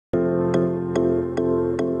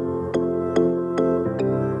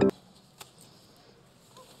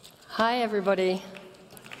Hi, everybody.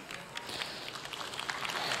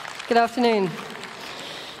 Good afternoon.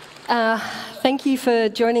 Thank you for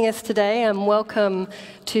joining us today, and welcome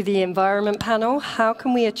to the Environment Panel, How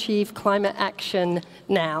Can We Achieve Climate Action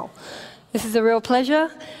Now? This is a real pleasure,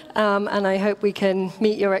 and I hope we can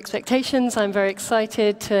meet your expectations. I'm very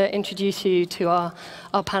excited to introduce you to our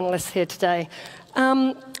panelists here today.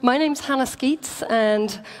 My name's Skeates,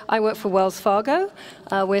 and I work for Wells Fargo.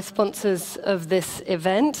 We're sponsors of this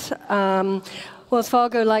event. Wells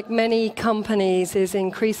Fargo, like many companies, is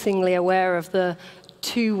increasingly aware of the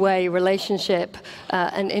two-way relationship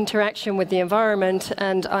and interaction with the environment,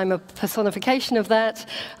 and I'm a personification of that.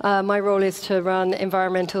 My role is to run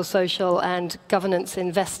environmental, social, and governance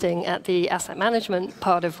investing at the asset management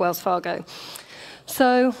part of Wells Fargo.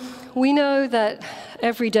 So we know that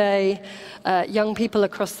every day young people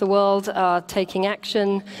across the world are taking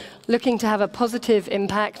action, looking to have a positive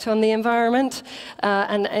impact on the environment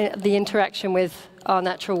and the interaction with our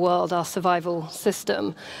natural world, our survival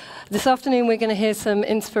system. This afternoon, we're going to hear some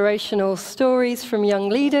inspirational stories from young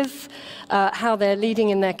leaders, how they're leading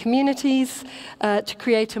in their communities to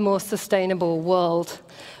create a more sustainable world.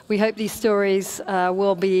 We hope these stories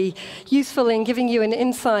will be useful in giving you an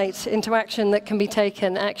insight into action that can be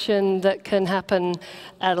taken, action that can happen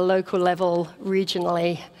at a local level,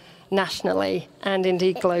 regionally, nationally, and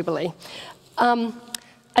indeed globally.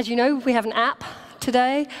 As you know, we have an app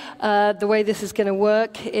today. The way this is going to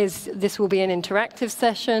work is this will be an interactive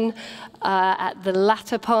session. At the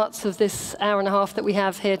latter parts of this hour and a half that we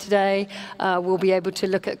have here today, we'll be able to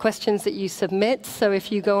look at questions that you submit. So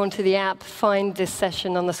if you go onto the app, find this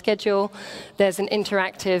session on the schedule, there's an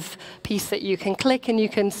interactive piece that you can click, and you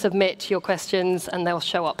can submit your questions, and they'll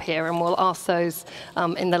show up here, and we'll ask those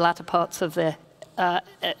in the latter parts of the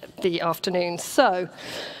afternoon. So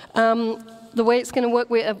the way it's going to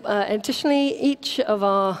work, additionally, each of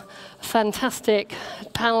our fantastic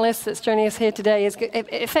panelists that's joining us here today is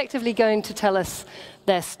effectively going to tell us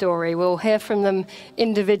their story. We'll hear from them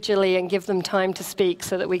individually and give them time to speak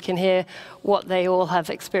so that we can hear what they all have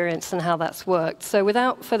experienced and how that's worked. So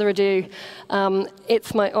without further ado,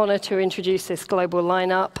 it's my honor to introduce this global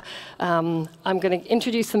lineup. I'm going to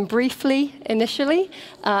introduce them briefly initially,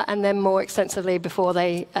 and then more extensively before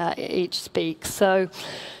they each speak. So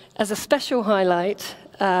as a special highlight,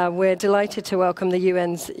 we're delighted to welcome the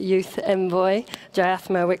UN's Youth Envoy,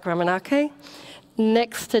 Jayathma Wickramanayake.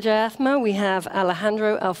 Next to Jayathma, we have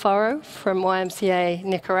Alejandra Alfaro from YMCA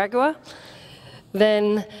Nicaragua.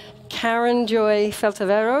 Then Karen Joy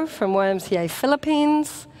Fatelvaro from YMCA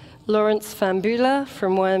Philippines. Lawrence Fahnbulleh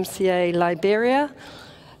from YMCA Liberia.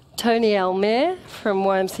 Tony Elmire from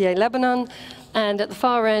YMCA Lebanon. And at the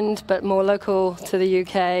far end, but more local to the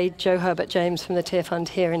UK, Joe Herbert-James from the Tearfund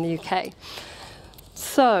here in the UK.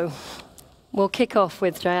 So we'll kick off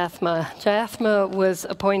with Jayathma. Jayathma was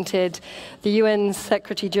appointed the UN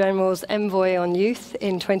Secretary General's Envoy on Youth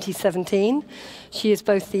in 2017. She is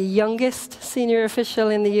both the youngest senior official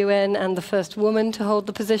in the UN and the first woman to hold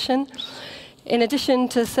the position. In addition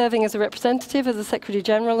to serving as a representative of the Secretary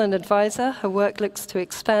General and advisor, her work looks to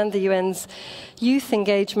expand the UN's youth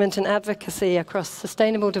engagement and advocacy across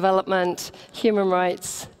sustainable development, human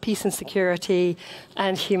rights, peace and security,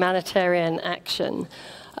 and humanitarian action.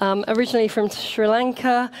 Originally from Sri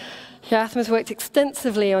Lanka, Jayathma has worked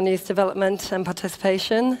extensively on youth development and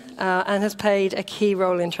participation and has played a key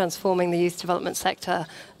role in transforming the youth development sector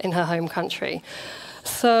in her home country.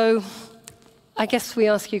 So I guess we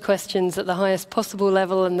ask you questions at the highest possible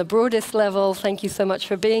level and the broadest level. Thank you so much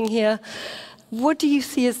for being here. What do you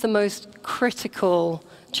see as the most critical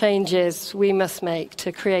changes we must make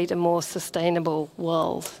to create a more sustainable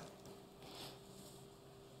world?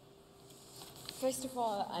 First of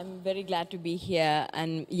all, I'm very glad to be here,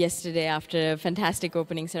 and yesterday, after a fantastic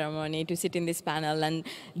opening ceremony, to sit in this panel and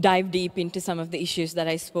dive deep into some of the issues that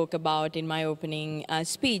I spoke about in my opening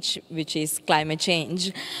speech, which is climate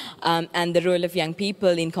change, and the role of young people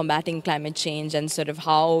in combating climate change, and sort of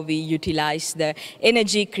how we utilize the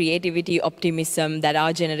energy, creativity, optimism that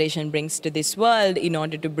our generation brings to this world in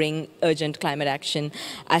order to bring urgent climate action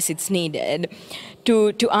as it's needed.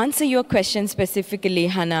 To answer your question specifically,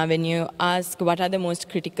 Hannah, when you ask what are the most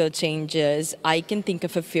critical changes, I can think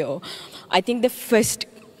of a few. I think the first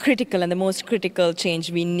critical and the most critical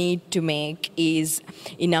change we need to make is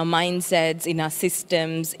in our mindsets, in our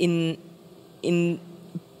systems, in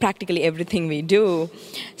practically everything we do,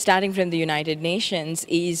 starting from the United Nations,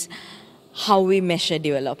 is how we measure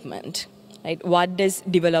development. Right? What does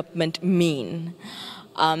development mean?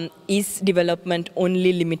 Is development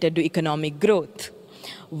only limited to economic growth?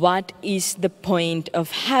 What is the point of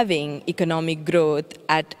having economic growth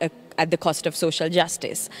at at the cost of social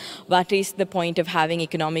justice? What is the point of having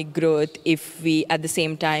economic growth if we, at the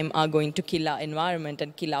same time, are going to kill our environment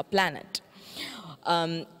and kill our planet?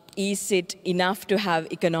 Is it enough to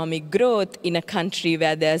have economic growth in a country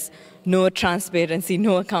where there's no transparency,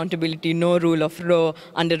 no accountability, no rule of law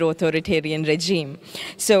under authoritarian regime?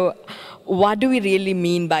 So what do we really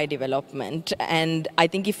mean by development? And I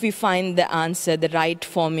think if we find the answer, the right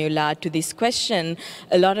formula to this question,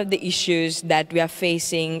 a lot of the issues that we are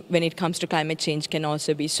facing when it comes to climate change can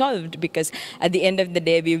also be solved, because at the end of the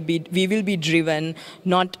day, we will be driven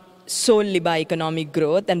not solely by economic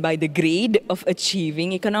growth and by the greed of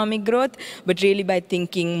achieving economic growth, but really by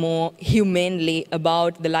thinking more humanely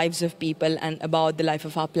about the lives of people and about the life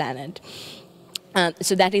of our planet.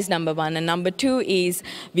 So that is number one. And number two is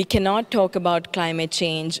we cannot talk about climate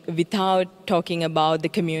change without talking about the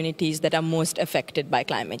communities that are most affected by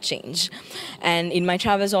climate change. And in my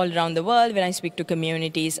travels all around the world, when I speak to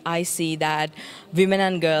communities, I see that women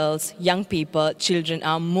and girls, young people, children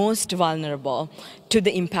are most vulnerable to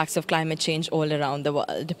the impacts of climate change all around the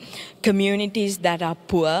world. Communities that are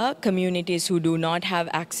poor, communities who do not have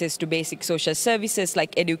access to basic social services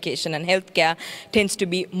like education and healthcare, tends to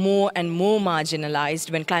be more and more marginalized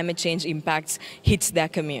when climate change impacts hits their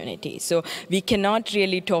community. So we cannot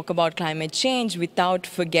really talk about climate change without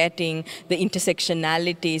forgetting the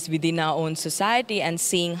intersectionalities within our own society and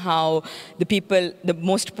seeing how the people, the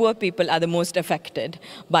most poor people, are the most affected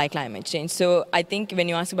by climate change. So I think when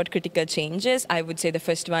you ask about critical changes, I would say the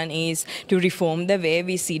first one is to reform the way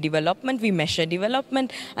we see development, we measure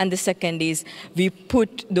development, and the second is we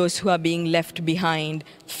put those who are being left behind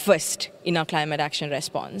first in our climate action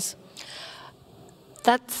response.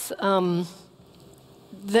 That's,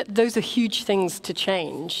 those are huge things to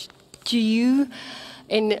change. Do you,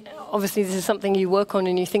 obviously this is something you work on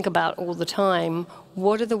and you think about all the time,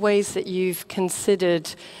 what are the ways that you've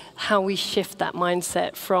considered how we shift that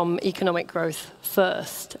mindset from economic growth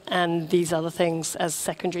first and these other things as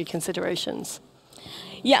secondary considerations?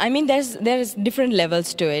 Yeah, I mean, there's different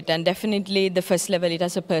levels to it, and definitely the first level, it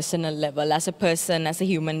has a personal level. As a person, as a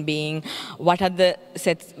human being, what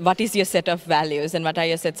is your set of values and what are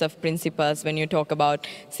your sets of principles when you talk about,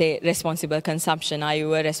 say, responsible consumption? Are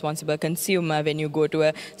you a responsible consumer when you go to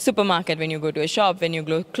a supermarket, when you go to a shop, when you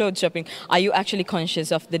go clothes shopping? Are you actually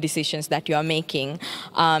conscious of the decisions that you are making?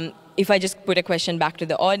 If I just put a question back to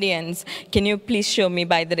the audience, can you please show me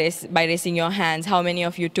by raising your hands how many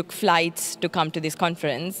of you took flights to come to this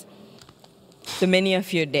conference? So many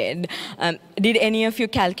of you did. Did any of you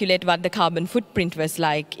calculate what the carbon footprint was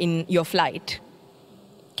like in your flight?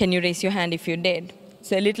 Can you raise your hand if you did?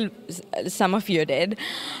 So some of you did.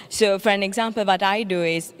 So for an example, what I do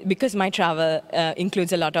is, because my travel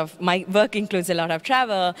my work includes a lot of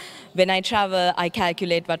travel, when I travel, I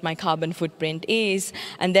calculate what my carbon footprint is,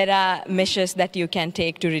 and there are measures that you can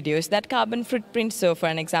take to reduce that carbon footprint. So for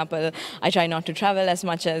an example, I try not to travel as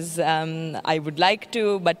much as I would like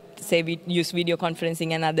to, but say we use video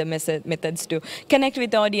conferencing and other methods to connect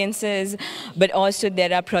with audiences, but also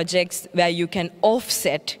there are projects where you can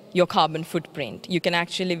offset your carbon footprint. You can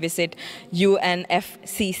actually visit unfccc.com,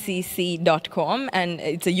 and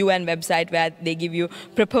it's a UN website where they give you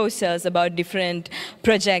proposals about different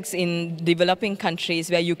projects in developing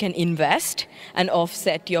countries where you can invest and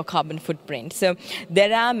offset your carbon footprint. So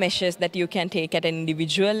there are measures that you can take at an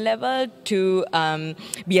individual level to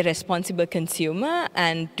be a responsible consumer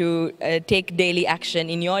and to take daily action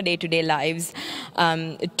in your day-to-day lives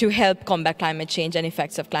to help combat climate change and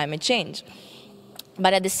effects of climate change.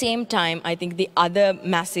 But at the same time, I think the other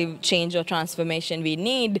massive change or transformation we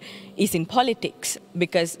need is in politics,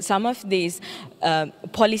 because some of these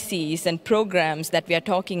policies and programs that we are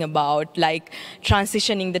talking about, like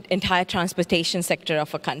transitioning the entire transportation sector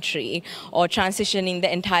of a country or transitioning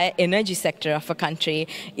the entire energy sector of a country,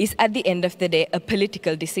 is at the end of the day a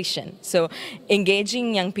political decision. So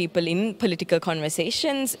engaging young people in political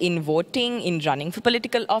conversations, in voting, in running for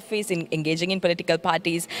political office, in engaging in political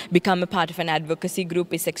parties, become a part of an advocacy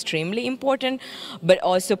group is extremely important, but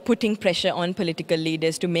also putting pressure on political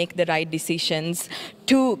leaders to make the right decisions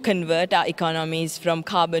to convert our economies from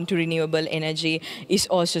carbon to renewable energy is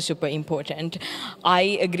also super important.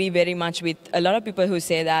 I agree very much with a lot of people who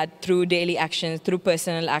say that through daily actions, through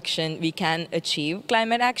personal action, we can achieve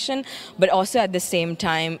climate action, but also at the same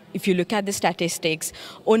time, if you look at the statistics,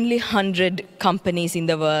 only 100 companies in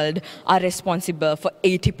the world are responsible for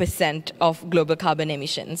 80% of global carbon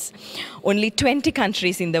emissions. Only 20 20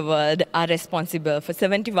 countries in the world are responsible for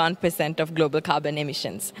 71% of global carbon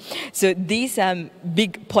emissions. So these are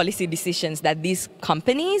big policy decisions that these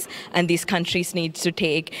companies and these countries need to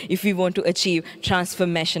take if we want to achieve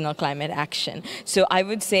transformational climate action. So I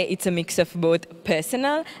would say it's a mix of both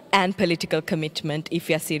personal and political commitment if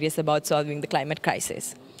we are serious about solving the climate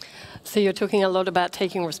crisis. So you're talking a lot about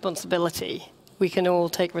taking responsibility. We can all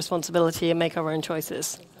take responsibility and make our own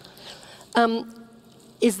choices.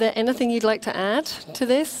 Is there anything you'd like to add to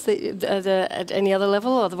this at any other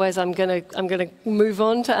level? Otherwise, I'm going to move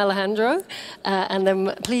on to Alejandro, and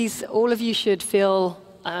then please, all of you should feel.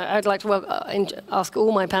 I'd like to ask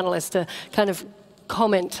all my panelists to kind of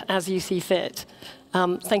comment as you see fit.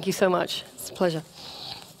 Thank you so much. It's a pleasure.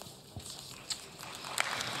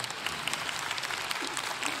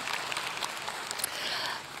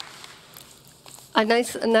 I'd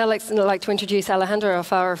now like to introduce Alejandra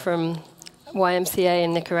Alfaro from YMCA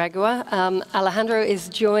in Nicaragua. Alejandro is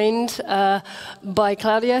joined by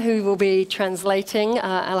Claudia, who will be translating.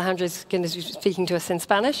 Alejandro is going to be speaking to us in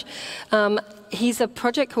Spanish. He's a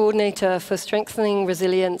project coordinator for strengthening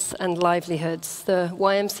resilience and livelihoods. The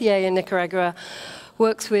YMCA in Nicaragua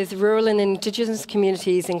works with rural and indigenous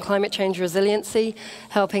communities in climate change resiliency,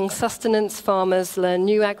 helping sustenance farmers learn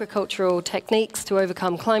new agricultural techniques to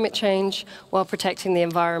overcome climate change while protecting the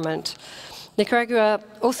environment. Nicaragua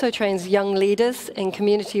also trains young leaders in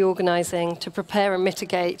community organizing to prepare and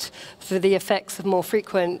mitigate for the effects of more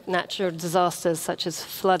frequent natural disasters such as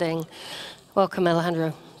flooding. Welcome,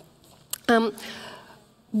 Alejandro.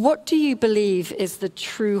 What do you believe is the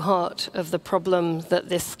true heart of the problem that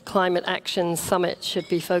this Climate Action Summit should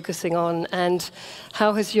be focusing on, and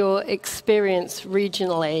how has your experience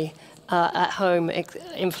regionally at home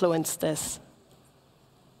influenced this?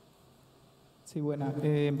 Sí, buena.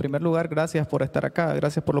 En primer lugar, gracias por estar acá,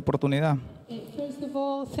 gracias por la oportunidad. First of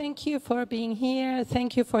all, thank you for being here,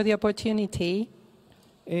 thank you for the opportunity.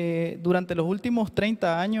 Durante los últimos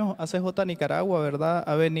 30 años, ACJ Nicaragua, ¿verdad?,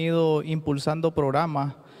 ha venido impulsando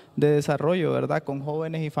programas de desarrollo, ¿verdad?, con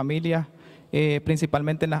jóvenes y familias,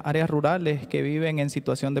 principalmente en las áreas rurales que viven en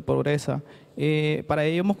situación de pobreza. Para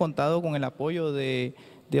ello hemos contado con el apoyo de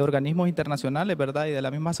organismos internacionales, ¿verdad?, y de la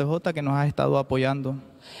misma ACJ que nos ha estado apoyando.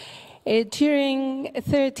 During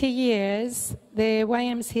 30 years, the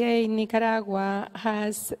YMCA in Nicaragua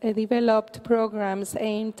has developed programs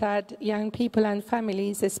aimed at young people and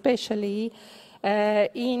families, especially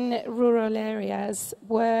in rural areas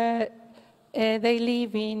where they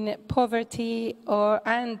live in poverty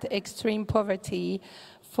and extreme poverty.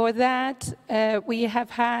 For that, we have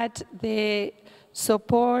had the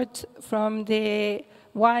support from the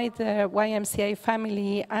wider YMCA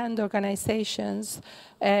family and organizations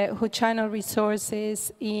who channel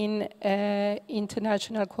resources in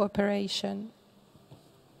international cooperation.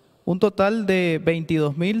 Un total de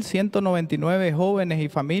 22.199 jóvenes y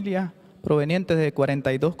familias provenientes de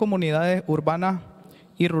 42 comunidades urbanas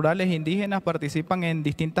y rurales indígenas participan en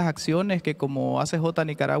distintas acciones que como ACJ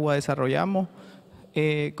Nicaragua desarrollamos,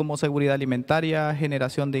 como seguridad alimentaria,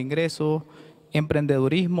 generación de ingresos,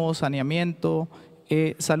 emprendedurismo, saneamiento,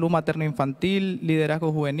 salud materno-infantil,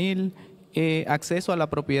 liderazgo juvenil, acceso a la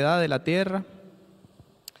propiedad de la tierra.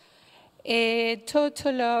 A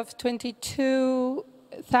total of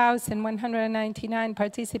 22,199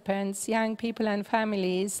 participants, young people and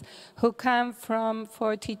families, who come from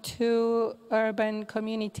 42 urban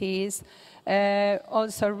communities,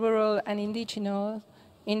 also rural and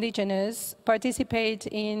indigenous, participate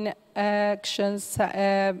in actions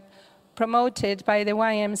promoted by the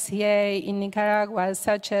YMCA in Nicaragua,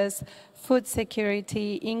 such as food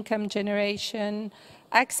security, income generation,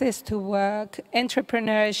 access to work,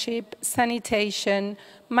 entrepreneurship, sanitation,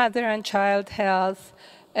 mother and child health,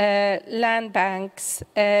 land banks,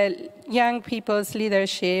 young people's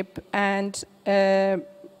leadership, and the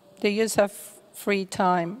use of free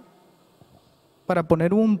time. Para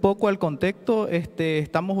poner un poco al contexto,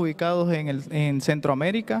 estamos ubicados en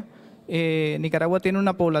Centroamérica. Nicaragua tiene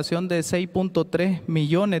una población de 6.3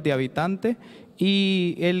 millones de habitantes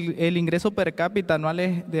y el ingreso per cápita anual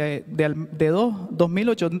es de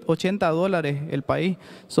 $2.080 el país.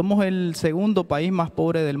 Somos el segundo país más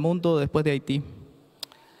pobre del mundo después de Haití.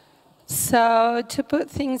 So, to put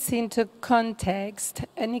things into context,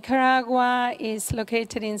 Nicaragua is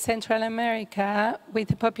located in Central America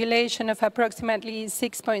with a population of approximately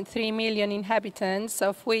 6.3 million inhabitants,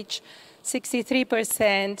 of which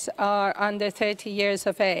 63% are under 30 years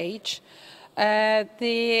of age.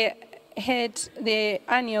 The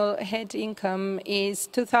annual head income is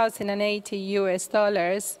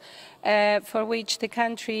 $2,080 for which the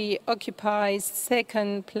country occupies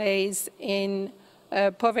second place in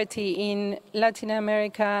poverty in Latin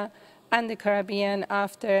America and the Caribbean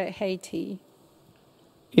after Haiti.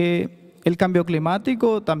 El cambio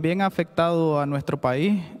climático también ha afectado a nuestro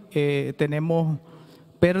país. Tenemos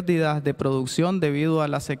pérdidas de producción debido a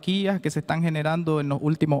las sequías que se están generando en los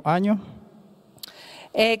últimos años.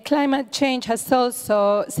 Climate change has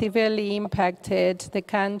also severely impacted the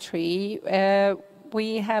country.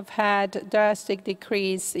 We have had drastic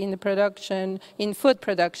decrease in the production, in food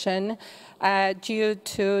production, due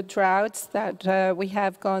to droughts that we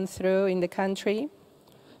have gone through in the country.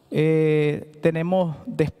 Tenemos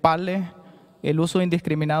despales, el uso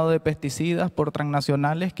indiscriminado de pesticidas por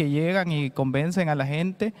transnacionales que llegan y convencen a la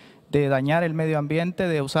gente de dañar el medio ambiente,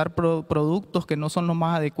 de usar productos que no son los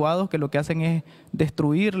más adecuados, que lo que hacen es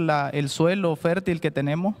destruir el suelo fértil que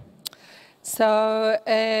tenemos. So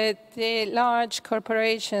the large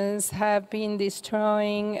corporations have been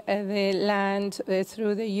destroying the land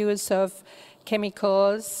through the use of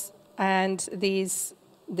chemicals, and this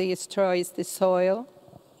destroys the soil.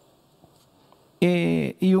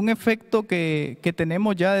 Y un efecto que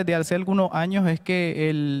tenemos ya desde hace algunos años es que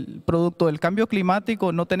el producto del cambio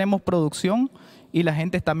climático no tenemos producción y la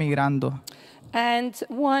gente está migrando. And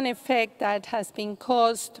one effect that has been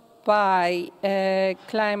caused by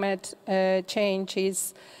climate change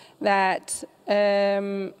is that,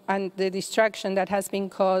 and the destruction that has been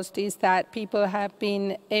caused is that people have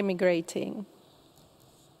been emigrating.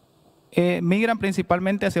 Migran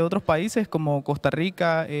principalmente hacia otros países como Costa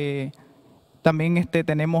Rica. También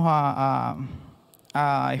tenemos a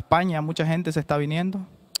España, mucha gente se está viniendo.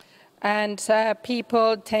 And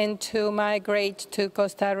people tend to migrate to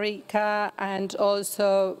Costa Rica, and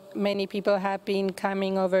also many people have been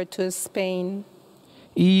coming over to Spain.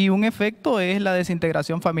 Y un efecto es la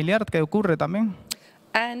desintegración familiar que ocurre también.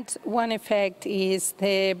 And one effect is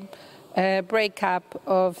the breakup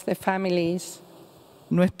of the families.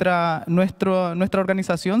 Nuestra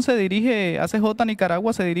organización se dirige, ACJ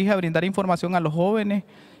Nicaragua se dirige a brindar información a los jóvenes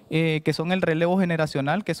que son el relevo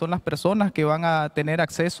generacional, que son las personas que van a tener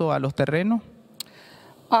acceso a los terrenos.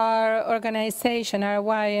 Our organization, our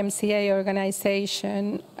YMCA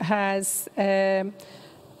organization, has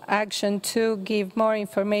action to give more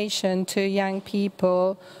information to young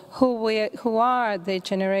people who are the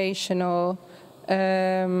generational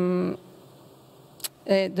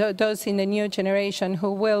those in the new generation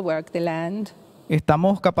who will work the land.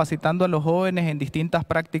 Estamos capacitando a los jóvenes en distintas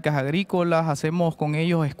prácticas agrícolas, hacemos con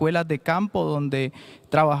ellos escuelas de campo donde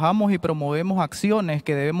trabajamos y promovemos acciones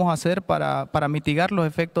que debemos hacer para mitigar los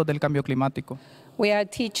efectos del cambio climático. We are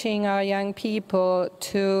teaching our young people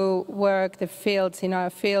to work the fields in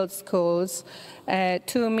our field schools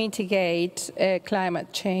to mitigate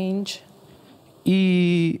climate change.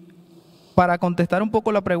 Y para contestar un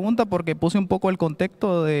poco la pregunta, porque puse un poco el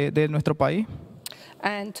contexto de nuestro país.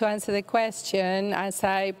 And to answer the question, as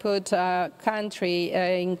I put our country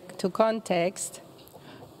into context,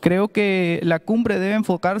 creo que la cumbre debe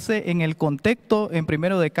enfocarse en el contexto en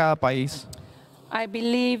primero de cada país. I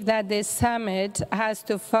believe that the summit has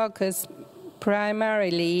to focus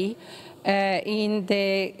primarily in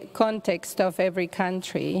the context of every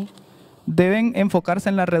country. Deben enfocarse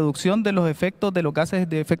en la reducción de los efectos de los gases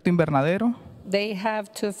de efecto invernadero. They have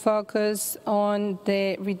to focus on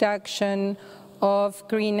the reduction of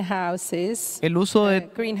greenhouses,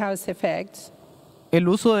 greenhouse effects. El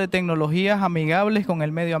uso de tecnologías amigables con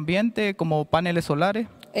el medio ambiente como paneles solares.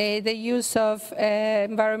 The use of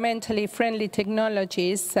environmentally friendly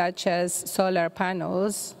technologies such as solar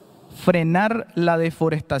panels. Frenar la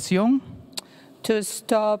deforestación. To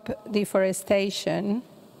stop deforestation.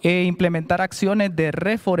 E implementar acciones de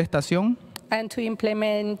reforestación. And to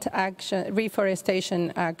implement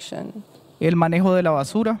reforestation action. El manejo de la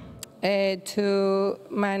basura. To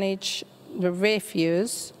manage the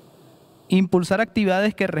refuse. Impulsar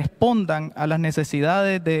actividades que respondan a las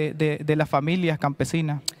necesidades de las familias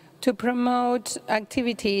campesinas. To promote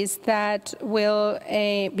activities that will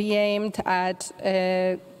be aimed at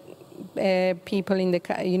people in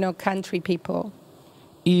the country people.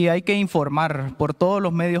 Y hay que informar por todos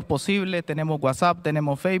los medios posibles. Tenemos WhatsApp,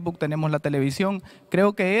 tenemos Facebook, tenemos la televisión.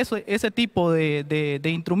 Creo que ese tipo de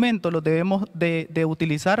instrumentos los debemos de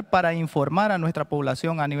utilizar para informar a nuestra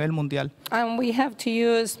población a nivel mundial. And we have to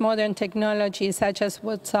use modern technologies such as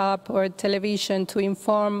WhatsApp or television to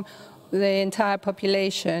inform the entire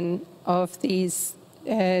population of this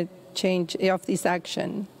change, of this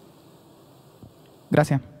action.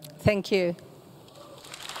 Gracias. Thank you.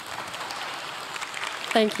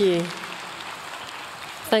 Thank you.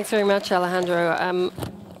 Thanks very much, Alejandro.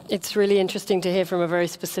 It's really interesting to hear from a very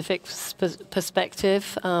specific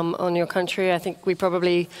perspective on your country. I think we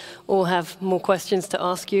probably all have more questions to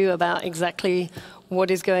ask you about exactly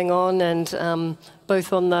what is going on, and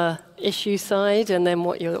both on the issue side and then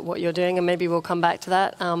what you're doing, and maybe we'll come back to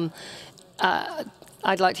that.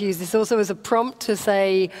 I'd like to use this also as a prompt to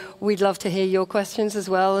say we'd love to hear your questions as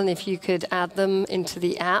well, and if you could add them into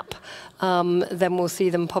the app, then we'll see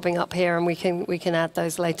them popping up here, and we can add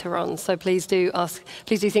those later on. So please do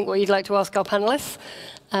think what you'd like to ask our panelists,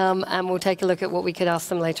 and we'll take a look at what we could ask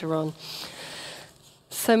them later on.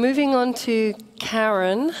 So moving on to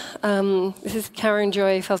Karen. This is Karen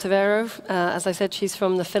Joy Fatelvaro. As I said, she's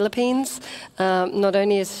from the Philippines. Not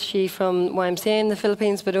only is she from YMCA in the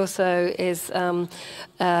Philippines, but also is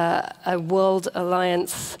a World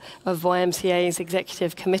Alliance of YMCA's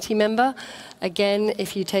Executive Committee member. Again,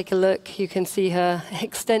 if you take a look, you can see her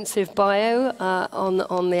extensive bio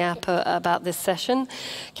on the app about this session.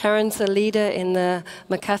 Karen's a leader in the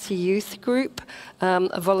Makati Youth Group,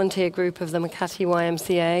 a volunteer group of the Makati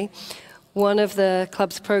YMCA. One of the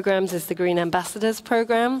club's programs is the Green Ambassadors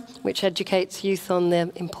program, which educates youth on the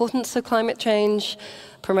importance of climate change,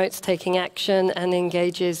 promotes taking action, and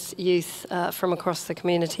engages youth from across the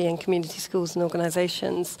community in community schools and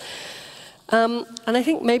organizations. And I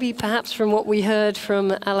think maybe perhaps from what we heard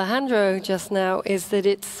from Alejandra just now is that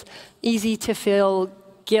it's easy to feel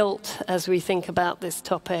guilt as we think about this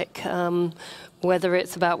topic, whether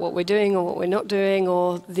it's about what we're doing or what we're not doing,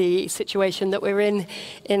 or the situation that we're in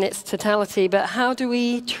its totality. But how do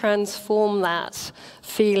we transform that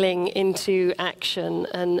feeling into action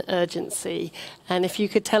and urgency? And if you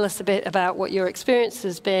could tell us a bit about what your experience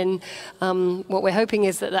has been, what we're hoping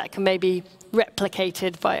is that that can maybe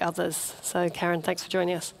replicated by others. So Karen, thanks for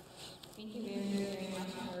joining us. Thank you very much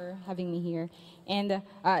for having me here. And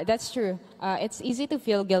that's true. It's easy to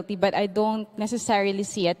feel guilty, but I don't necessarily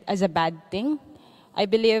see it as a bad thing. I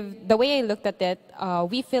believe the way I looked at it,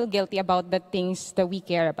 we feel guilty about the things that we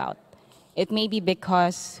care about. It may be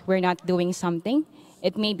because we're not doing something.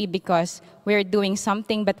 It may be because we're doing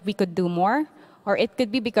something but we could do more. Or it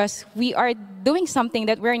could be because we are doing something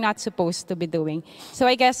that we're not supposed to be doing. So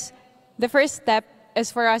I guess the first step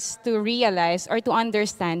is for us to realize or to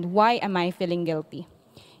understand, why am I feeling guilty?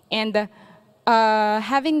 And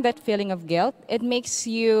having that feeling of guilt, it gives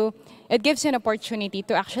you an opportunity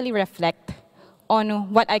to actually reflect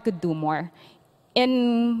on what I could do more.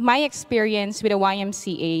 In my experience with the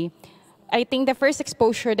YMCA, I think the first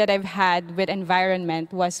exposure that I've had with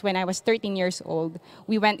environment was when I was 13 years old.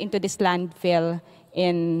 We went into this landfill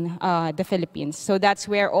in the Philippines. So that's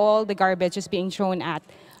where all the garbage is being thrown at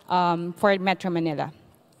for Metro Manila.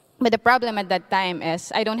 But the problem at that time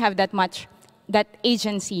is I don't have that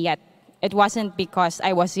agency yet. It wasn't because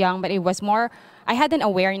I was young, but it was more, I had an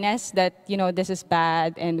awareness that, this is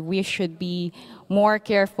bad and we should be more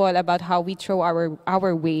careful about how we throw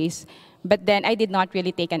our waste. But then I did not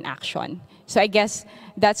really take an action. So I guess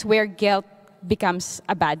that's where guilt becomes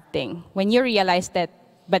a bad thing. When you realize that,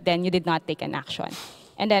 but then you did not take an action.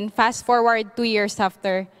 And then fast forward 2 years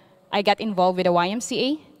after, I got involved with the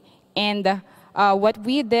YMCA. And what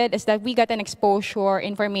we did is that we got an exposure,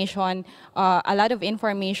 information, a lot of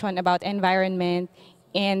information about environment,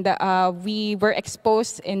 and we were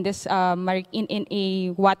exposed in this in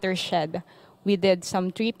a watershed. We did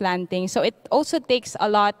some tree planting. So it also takes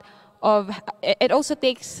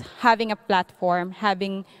having a platform,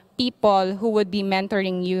 having people who would be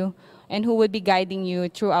mentoring you and who would be guiding you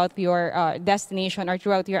throughout your destination or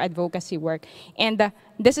throughout your advocacy work. And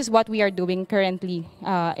this is what we are doing currently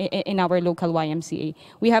in our local YMCA.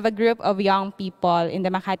 We have a group of young people in the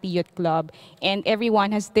Makati Youth Club, and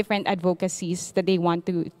everyone has different advocacies that they want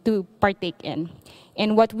to partake in.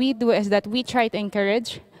 And what we do is that we try to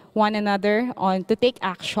encourage one another to take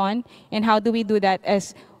action. And how do we do that?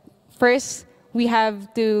 As first, we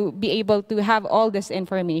have to be able to have all this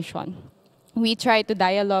information. We try to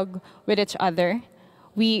dialogue with each other.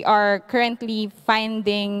 We are currently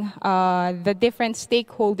finding the different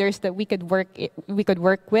stakeholders that we could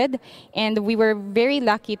work with, and we were very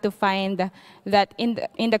lucky to find that in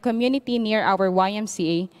the community near our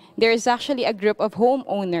YMCA, there is actually a group of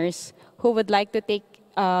homeowners who would like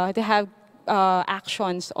to have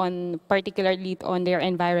actions particularly on their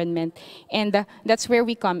environment, and that's where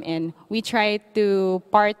we come in. We try to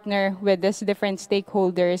partner with these different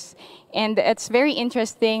stakeholders, and it's very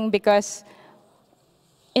interesting because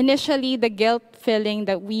initially the guilt feeling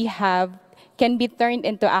that we have can be turned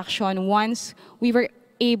into action once we were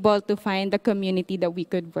able to find the community that we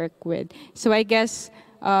could work with. So I guess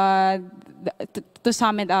to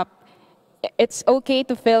sum it up, it's okay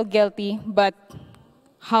to feel guilty, but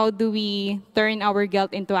how do we turn our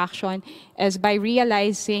guilt into action is by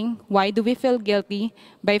realizing why do we feel guilty,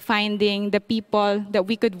 by finding the people that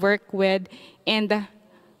we could work with, and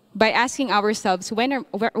by asking ourselves, when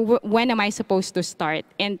am I supposed to start?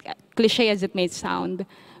 And cliche as it may sound,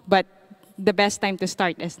 but the best time to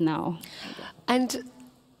start is now. And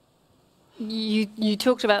you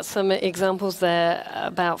talked about some examples there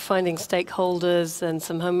about finding stakeholders and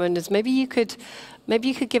some homeowners. Maybe you could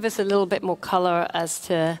give us a little bit more color as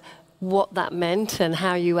to what that meant and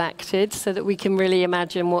how you acted, so that we can really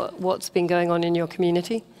imagine what's been going on in your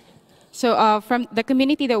community. So from the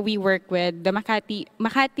community that we work with, the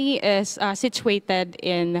Makati is situated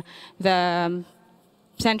in the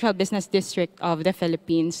Central Business District of the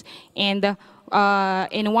Philippines. And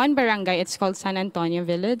in one barangay, it's called San Antonio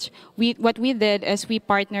Village. What we did is we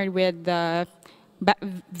partnered with the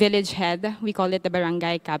village head, we call it the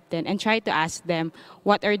barangay captain, and try to ask them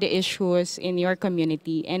what are the issues in your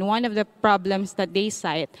community. And one of the problems that they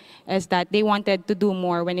cite is that they wanted to do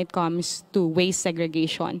more when it comes to waste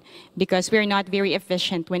segregation, because we're not very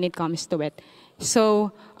efficient when it comes to it.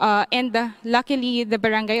 So, luckily the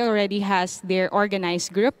barangay already has their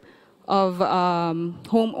organized group of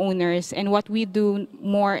homeowners, and what we do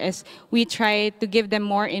more is we try to give them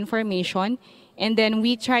more information. And then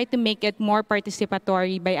we try to make it more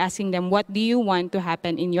participatory by asking them, what do you want to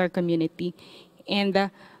happen in your community? And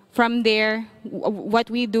from there, what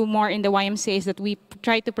we do more in the YMCA is that we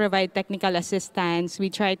try to provide technical assistance. We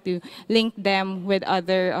try to link them with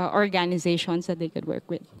other organizations that they could work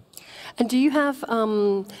with. And do you have,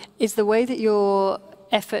 is the way that your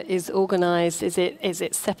effort is organized, is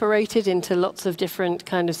it separated into lots of different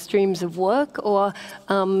kind of streams of work, or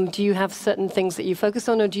do you have certain things that you focus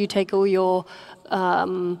on, or do you take all your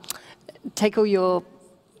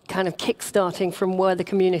kind of kick-starting from where the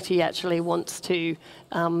community actually wants to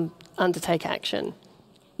undertake action?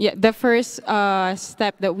 Yeah, the first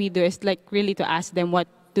step that we do is like really to ask them what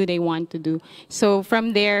do they want to do. So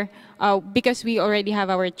from there, because we already have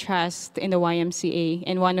our trust in the YMCA,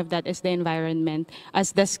 and one of that is the environment,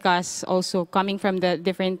 as discussed also coming from the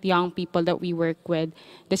different young people that we work with,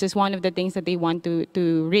 this is one of the things that they want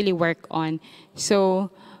to really work on. So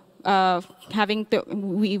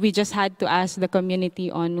we just had to ask the community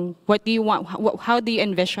on what do you want, how do you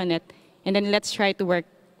envision it, and then let's try to work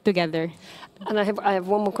together. And I have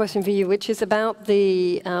one more question for you, which is about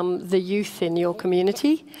the youth in your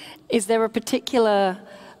community. Is there a particular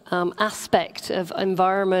aspect of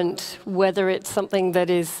environment, whether it's something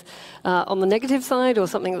that is on the negative side or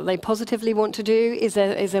something that they positively want to do? Is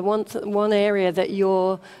there one area that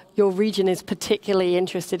your region is particularly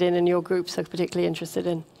interested in and your groups are particularly interested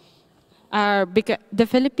in? Because the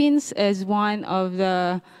Philippines is one of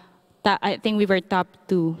the, I think we were top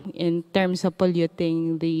 2 in terms of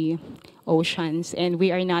polluting the oceans, and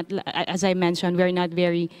we are not, as I mentioned, we are not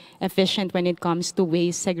very efficient when it comes to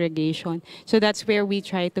waste segregation. So that's where we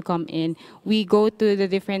try to come in. We go to the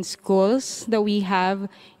different schools that we have,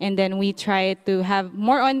 and then we try to have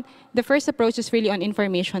more on, the first approach is really on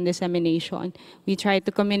information dissemination. We try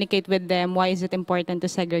to communicate with them why is it important to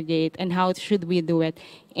segregate and how should we do it.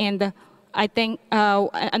 And I think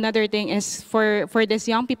another thing is for these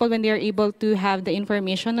young people, when they're able to have the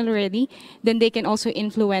information already, then they can also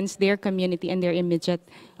influence their community and their immediate,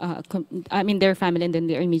 their family and then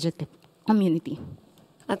their immediate community.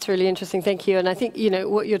 That's really interesting, thank you. And I think,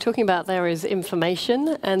 what you're talking about there is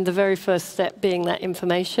information, and the very first step being that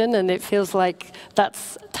information, and it feels like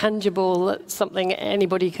that's tangible, something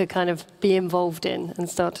anybody could kind of be involved in and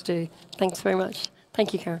start to do. Thanks very much.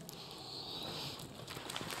 Thank you, Karen.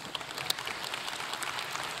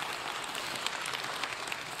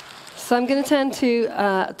 So I'm going to turn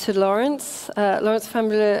to Lawrence. Lawrence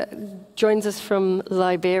Fahnbulleh joins us from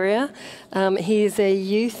Liberia. He is a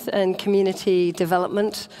youth and community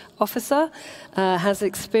development officer, has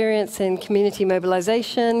experience in community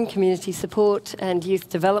mobilization, community support, and youth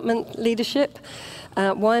development leadership.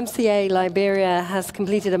 YMCA Liberia has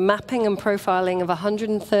completed a mapping and profiling of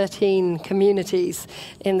 113 communities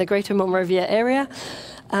in the Greater Monrovia area.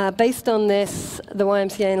 Based on this, the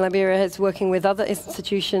YMCA in Liberia is working with other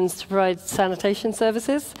institutions to provide sanitation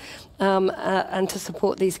services and to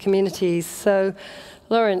support these communities. So,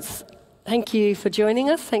 Lawrence, thank you for joining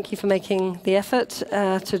us. Thank you for making the effort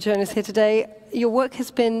to join us here today. Your work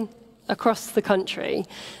has been across the country.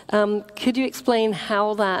 Could you explain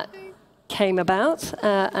how that came about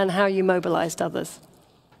and how you mobilized others?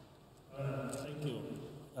 Thank you.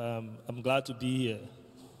 I'm glad to be here.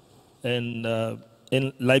 And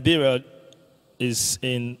in Liberia is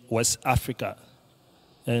in West Africa.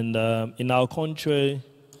 And in our country,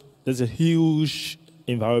 there's a huge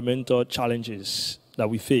environmental challenges that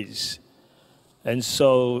we face. And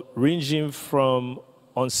so ranging from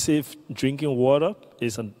unsafe drinking water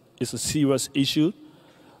is a serious issue.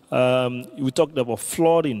 We talked about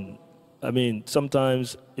flooding. I mean,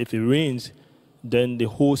 sometimes if it rains, then the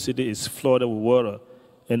whole city is flooded with water.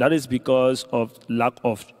 And that is because of lack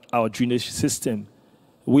of our drainage system.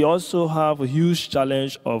 We also have a huge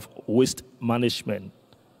challenge of waste management.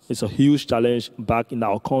 It's a huge challenge back in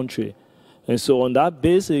our country. And so on that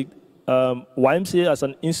basis, YMCA as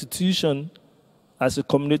an institution, as a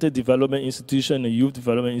community development institution, a youth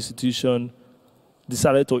development institution,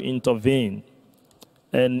 decided to intervene.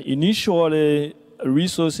 And initially,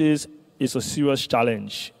 resources is a serious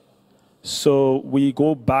challenge. So we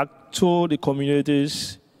go back to the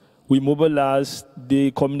communities, we mobilize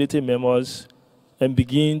the community members and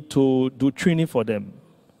begin to do training for them.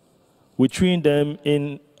 We train them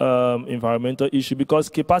in environmental issue because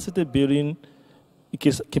capacity building,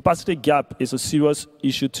 capacity gap is a serious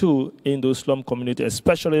issue too in those slum communities,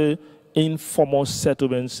 especially in formal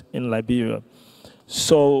settlements in Liberia.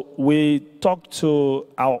 So we talk to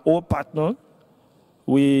our old partner.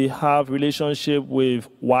 We have relationship with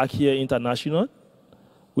YMCA International.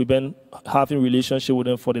 We've been having relationship with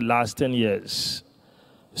them for the last 10 years.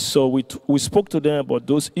 So we spoke to them about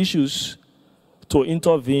those issues to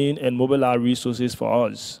intervene and mobilize resources for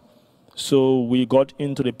us. So we got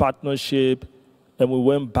into the partnership and we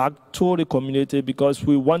went back to the community because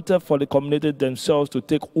we wanted for the community themselves to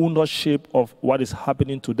take ownership of what is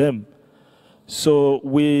happening to them. So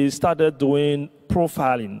we started doing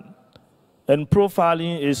profiling. And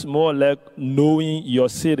profiling is more like knowing your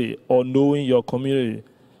city or knowing your community.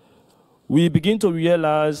 We begin to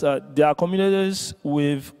realize that there are communities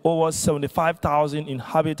with over 75,000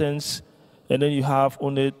 inhabitants, and then you have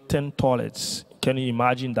only 10 toilets. Can you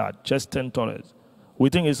imagine that? Just 10 toilets. We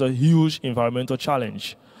think it's a huge environmental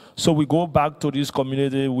challenge. So we go back to this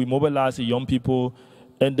community, we mobilize the young people,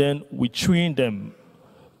 and then we train them.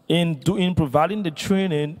 In providing the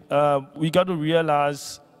training, we got to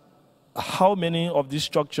realize how many of these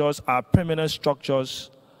structures are permanent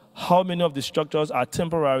structures, how many of the structures are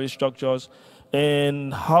temporary structures,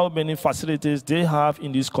 and how many facilities they have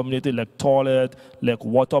in this community, like toilet, like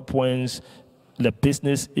water points, like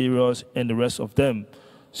business areas, and the rest of them.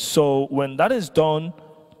 So when that is done,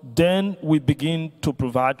 then we begin to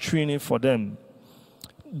provide training for them.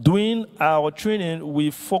 During our training,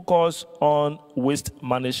 we focus on waste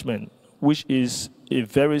management, which is a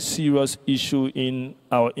very serious issue in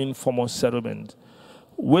our informal settlement.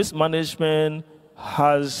 Waste management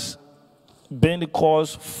has been the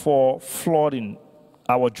cause for flooding.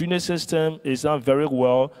 Our drainage system is not very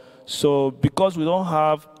well, so because we don't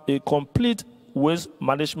have a complete waste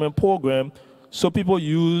management program, so people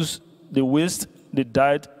use the waste, the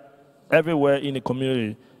dirt everywhere in the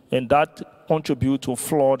community, and that contributes to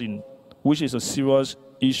flooding, which is a serious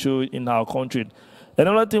issue in our country.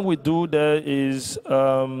 Another thing we do there is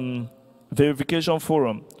verification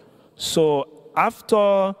forum. So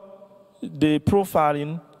after the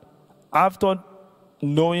profiling, after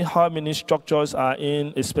knowing how many structures are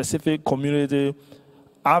in a specific community,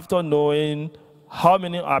 after knowing how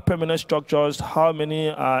many are permanent structures, how many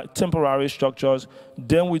are temporary structures,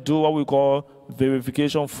 then we do what we call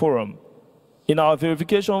verification forum. In our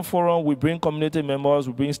verification forum, we bring community members,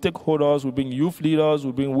 we bring stakeholders, we bring youth leaders,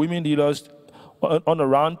 we bring women leaders on a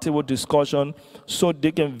roundtable discussion so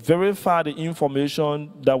they can verify the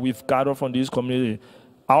information that we've gathered from this community.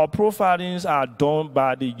 Our profilings are done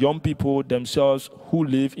by the young people themselves who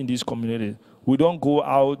live in this community. We don't go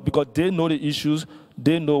out because they know the issues,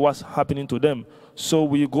 they know what's happening to them. So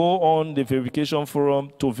we go on the verification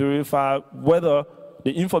forum to verify whether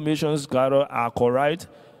the informations gathered are correct,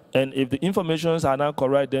 and if the informations are not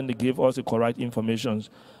correct, then they give us the correct information.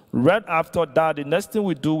 Right after that, the next thing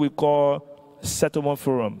we do, we call settlement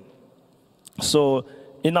forum. So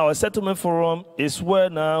in our settlement forum is where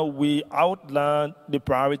now we outline the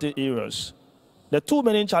priority areas. There are too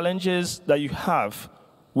many challenges that you have.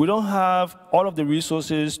 We don't have all of the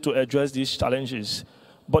resources to address these challenges.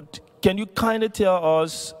 But can you kind of tell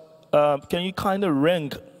us, can you kind of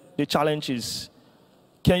rank the challenges?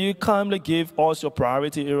 Can you kindly give us your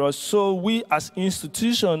priority areas? So we as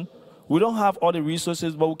institution, we don't have all the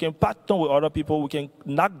resources, but we can partner with other people. We can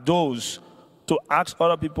knock those to ask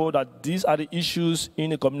other people that these are the issues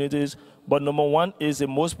in the communities. But number one is the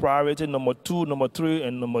most priority, number two, number three,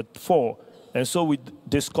 and number four. And so we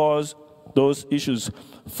discuss those issues.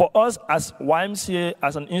 For us as YMCA,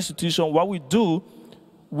 as an institution, what we do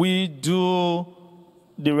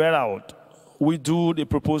the readout. We do the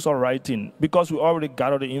proposal writing because we already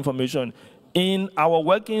gathered the information. In our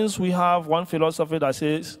workings, we have one philosophy that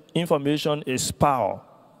says information is power.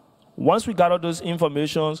 Once we gather those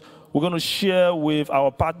informations, we're going to share with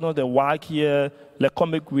our partners, the YMCA, the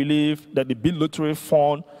Comic Relief, the Bill Lottery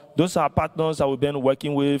Fund. Those are partners that we've been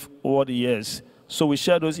working with over the years. So we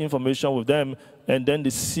share those information with them, and then they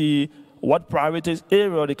see what priorities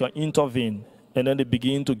area they can intervene. And then they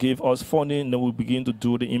begin to give us funding, and then we begin to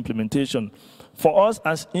do the implementation. For us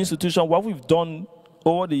as institution, what we've done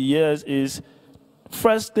over the years is,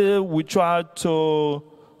 firstly, we try to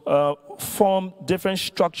form different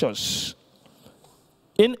structures.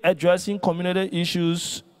 In addressing community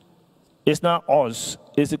issues, it's not us,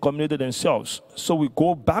 it's the community themselves. So we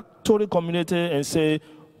go back to the community and say,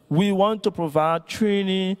 we want to provide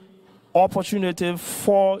training opportunity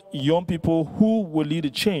for young people who will lead the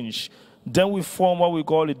change. Then we form what we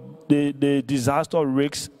call the Disaster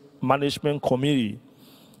Risk Management Committee.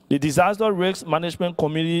 The Disaster Risk Management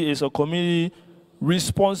Committee is a committee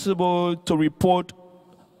responsible to report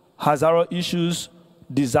hazardous issues,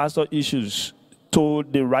 disaster issues to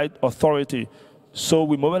the right authority. So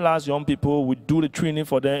we mobilize young people, we do the training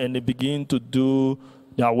for them, and they begin to do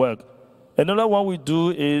their work. Another one we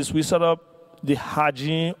do is we set up the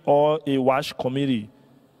hygiene or a wash committee.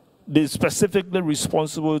 They're specifically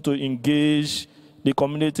responsible to engage the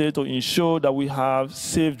community to ensure that we have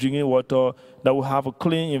safe drinking water, that we have a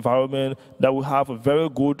clean environment, that we have a very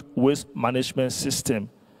good waste management system.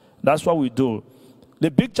 That's what we do.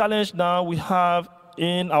 The big challenge now we have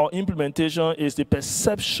in our implementation is the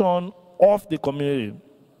perception of the community.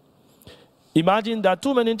 Imagine there are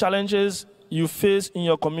too many challenges you face in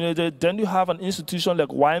your community, then you have an institution like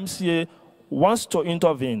YMCA wants to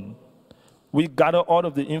intervene. We gather all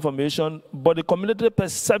of the information, but the community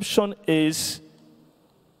perception is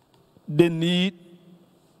they need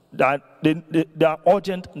that their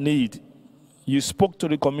urgent need. You spoke to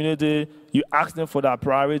the community, you asked them for their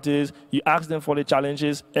priorities, you asked them for the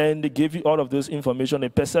challenges, and they give you all of this information. The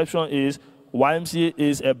perception is YMCA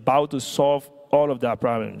is about to solve all of their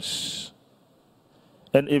problems.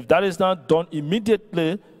 And if that is not done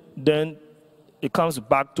immediately, then it comes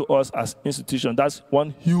back to us as institution. That's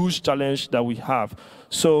one huge challenge that we have.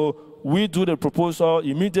 So we do the proposal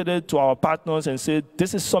immediately to our partners and say,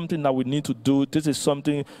 this is something that we need to do, this is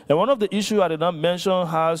something. And one of the issues I did not mention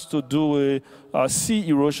has to do with sea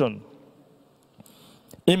erosion.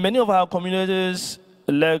 In many of our communities,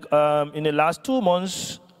 like in the last 2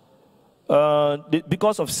 months,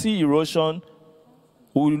 because of sea erosion,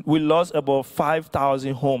 we lost about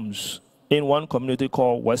 5,000 homes in one community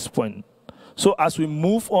called West Point. So as we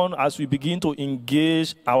move on, as we begin to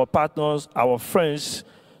engage our partners, our friends,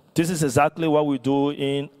 this is exactly what we do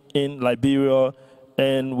in Liberia,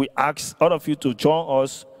 and we ask all of you to join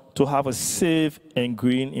us to have a safe and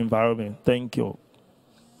green environment. Thank you.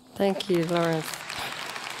 Thank you, Lawrence.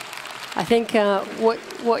 I think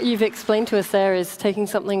what you've explained to us there is taking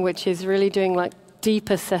something which is really doing like deep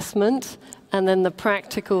assessment and then the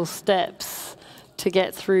practical steps to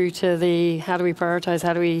get through to the how do we prioritize,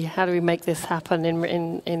 how do we make this happen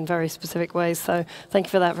in very specific ways. So thank you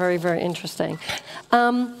for that, very, very interesting.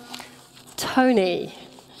 Tony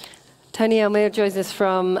Almeida joins us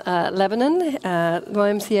from Lebanon.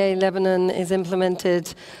 YMCA Lebanon has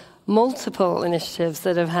implemented multiple initiatives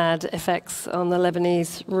that have had effects on the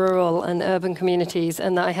Lebanese rural and urban communities,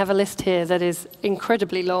 and I have a list here that is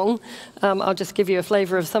incredibly long. I'll just give you a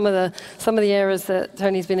flavor of some of the areas that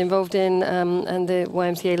Tony's been involved in and the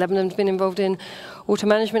YMCA Lebanon's been involved in: water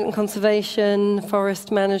management and conservation,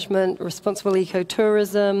 forest management, responsible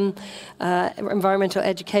ecotourism, environmental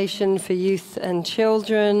education for youth and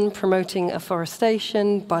children, promoting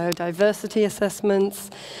afforestation, biodiversity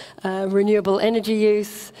assessments, renewable energy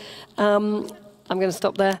use. I'm going to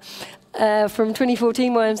stop there. From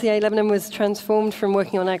 2014, YMCA Lebanon was transformed from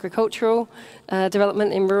working on agricultural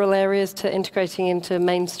development in rural areas to integrating into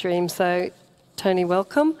mainstream. So, Tony,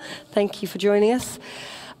 welcome. Thank you for joining us.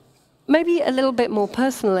 Maybe a little bit more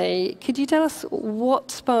personally, could you tell us what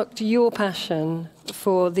sparked your passion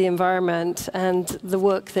for the environment and the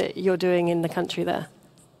work that you're doing in the country there?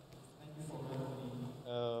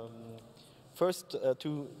 First,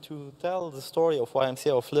 to tell the story of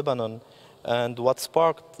YMCA of Lebanon and what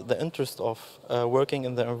sparked the interest of working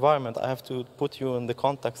in the environment, I have to put you in the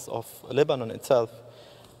context of Lebanon itself.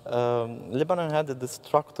 Lebanon had a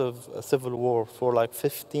destructive civil war for like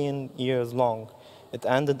 15 years long. It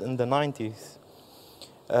ended in the 90s.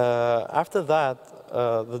 After that,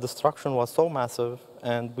 the destruction was so massive,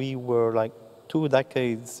 and we were like 2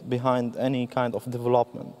 decades behind any kind of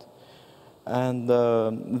development. And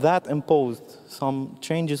that imposed some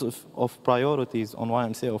changes of priorities on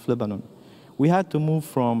YMCA of Lebanon. we had to move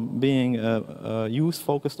from being a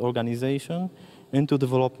youth-focused organization into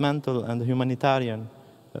developmental and humanitarian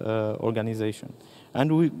organization.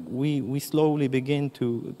 And we slowly begin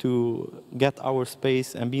to get our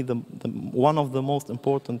space and be one of the most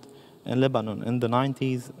important in Lebanon in the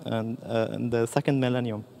 90s and in the second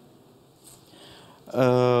millennium.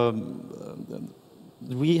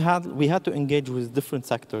 We had to engage with different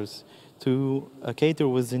sectors to cater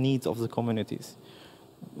with the needs of the communities.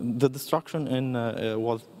 The destruction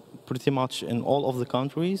was pretty much in all of the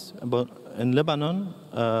countries, but in Lebanon,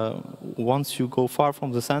 once you go far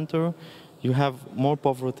from the center, you have more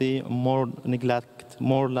poverty, more neglect,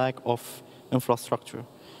 more lack of infrastructure.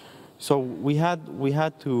 So we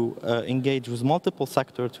had to engage with multiple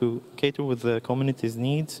sectors to cater with the community's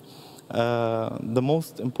needs. The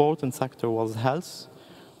most important sector was health.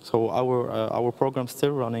 So our program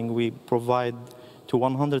still running. We provide to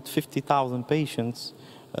 150,000 patients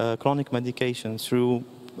chronic medication through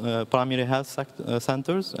primary health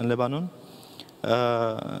centers in Lebanon.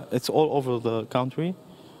 It's all over the country.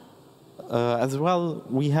 As well,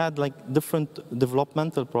 we had like different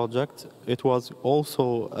developmental projects. It was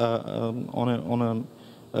also on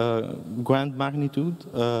a grand magnitude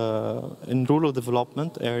in rural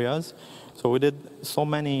development areas. So we did so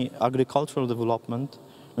many agricultural development,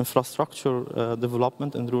 infrastructure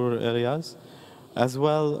development in rural areas. As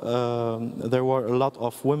well, there were a lot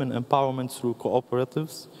of women empowerment through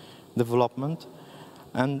cooperatives development.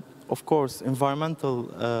 And of course, the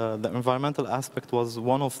environmental aspect was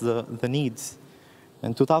one of the needs.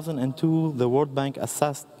 In 2002, the World Bank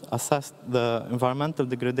assessed the environmental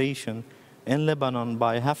degradation in Lebanon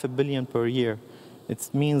by $500 million per year. It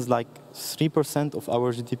means like 3% of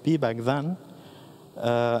our GDP back then,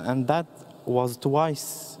 and that was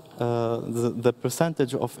twice the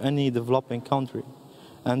percentage of any developing country.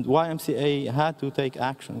 And YMCA had to take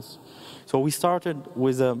actions. So we started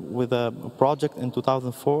with a project in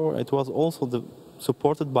 2004. It was also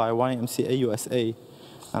supported by YMCA USA,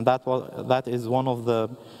 and that is one of the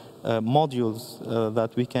modules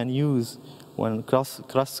that we can use when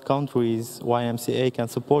cross countries YMCA can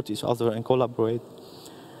support each other and collaborate.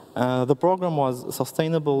 The program was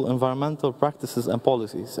Sustainable Environmental Practices and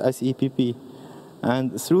Policies, SEPP.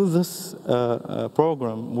 And through this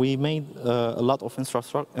program, we made a lot of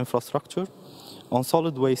infrastructure on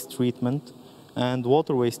solid waste treatment and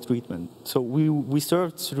water waste treatment. So we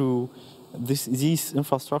served through these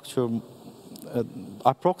infrastructure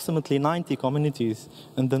approximately 90 communities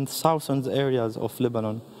in the southern areas of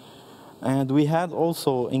Lebanon. And we had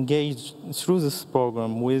also engaged through this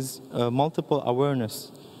program with multiple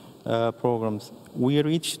awareness programs. We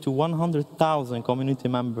reached to 100,000 community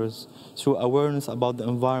members through awareness about the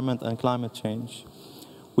environment and climate change.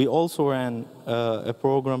 We also ran a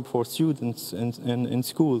program for students in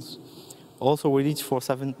schools. Also, we reached for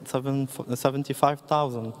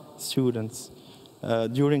 75,000 students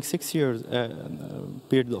during 6 years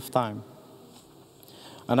period of time.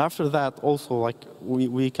 And after that, also, like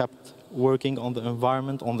we kept working on the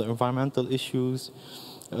environment, on the environmental issues.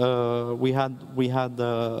 We had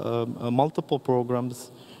multiple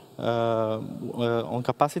programs on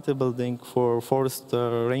capacity building for forest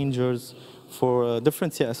rangers, for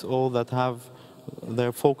different CSO that have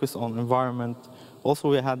their focus on environment. Also,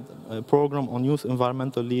 we had a program on youth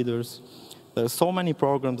environmental leaders. There's so many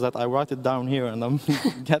programs that I write it down here, and I'm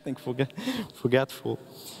getting forgetful.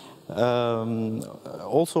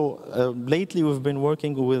 Lately, we've been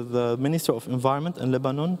working with the Minister of Environment in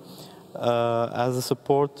Lebanon as a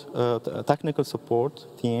support, technical support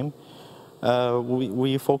team.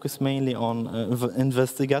 We focus mainly on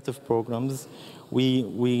investigative programs. We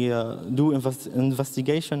do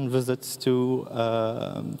investigation visits to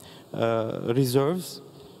reserves.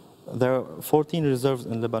 There are 14 reserves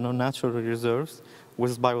in Lebanon, natural reserves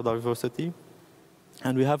with biodiversity.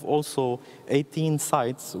 And we have also 18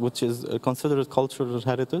 sites, which is considered cultural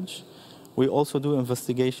heritage. We also do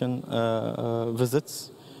investigation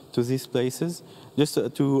visits to these places, just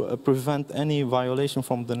to prevent any violation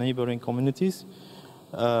from the neighboring communities.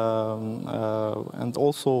 And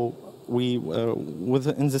also,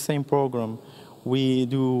 in the same program, we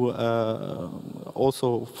do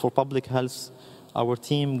also for public health. Our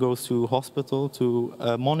team goes to hospital to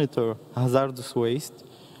monitor hazardous waste.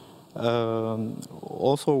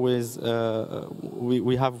 Also,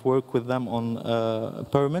 we have worked with them on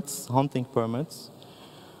permits, hunting permits.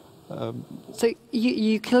 So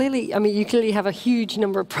you clearly have a huge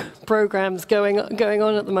number of programs going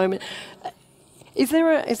on at the moment. Is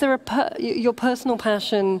there your personal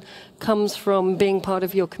passion comes from being part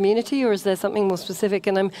of your community, or is there something more specific?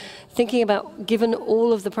 And I'm thinking about, given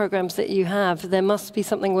all of the programs that you have, there must be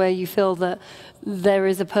something where you feel that there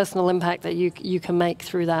is a personal impact that you can make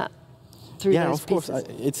through that. Yeah, of course.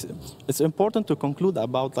 It's important to conclude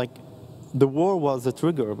about like the war was a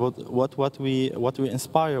trigger, but what we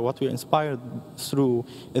inspired through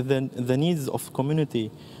is the needs of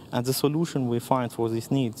community and the solution we find for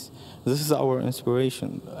these needs. This is our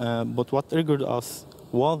inspiration. But what triggered us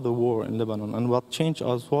was the war in Lebanon, and what changed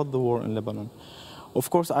us was the war in Lebanon. Of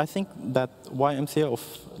course, I think that YMCA of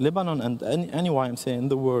Lebanon and any YMCA in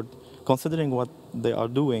the world, considering what they are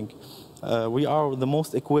doing, we are the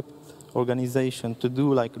most equipped organization to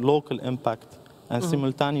do like local impact and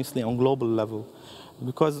simultaneously on global level.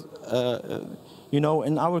 Because, you know,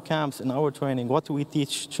 in our camps, in our training, what we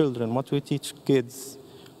teach children, what we teach kids,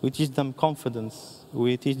 we teach them confidence,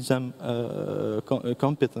 we teach them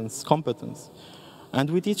competence, and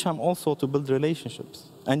we teach them also to build relationships.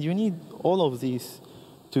 And you need all of these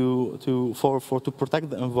to protect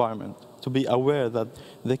the environment, to be aware that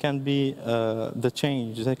they can be the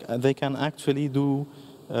change, they can actually do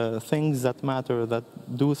things that matter, that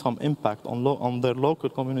do some impact on their local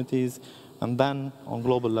communities and then on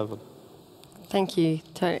global level. Thank you,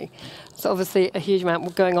 Tony. So obviously a huge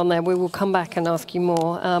amount going on there. We will come back and ask you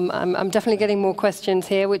more. I'm definitely getting more questions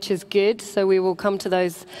here, which is good. So we will come to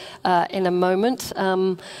those in a moment.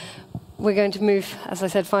 We're going to move, as I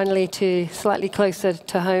said, finally to slightly closer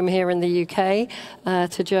to home here in the UK,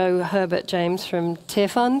 to Joe Herbert-James from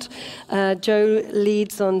Tearfund. Joe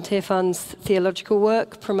leads on Tearfund's theological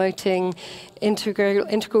work, promoting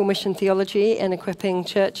integral mission theology and equipping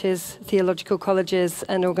churches, theological colleges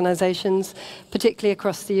and organizations, particularly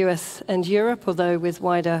across the US and Europe, although with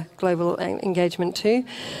wider global engagement too.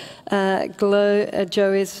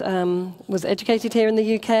 Joe was educated here in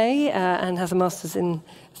the UK and has a master's in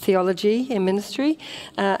theology in ministry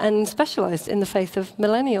and specialized in the faith of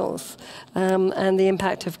millennials and the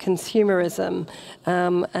impact of consumerism,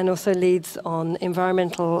 and also leads on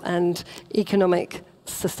environmental and economic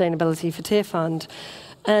sustainability for Tearfund.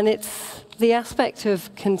 And it's the aspect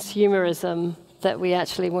of consumerism that we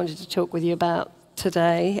actually wanted to talk with you about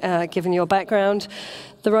today, given your background.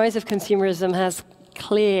 The rise of consumerism has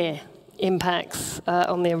clear impacts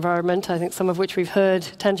on the environment, I think some of which we've heard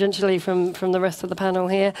tangentially from the rest of the panel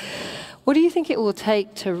here. What do you think it will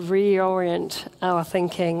take to reorient our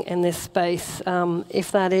thinking in this space,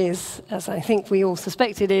 if that is, as I think we all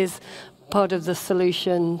suspect it is, part of the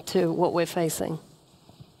solution to what we're facing?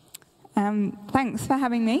 Thanks for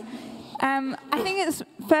having me. I think it's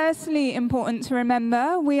firstly important to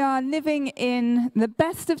remember we are living in the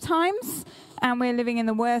best of times and we're living in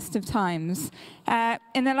the worst of times.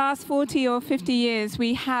 In the last 40 or 50 years,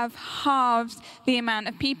 we have halved the amount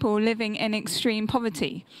of people living in extreme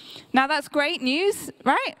poverty. Now, that's great news,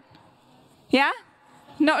 right? Yeah?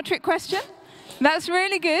 Not a trick question? That's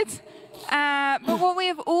really good. But what we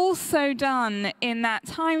have also done in that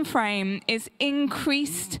time frame is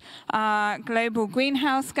increased global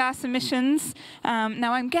greenhouse gas emissions.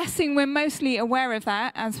 Now, I'm guessing we're mostly aware of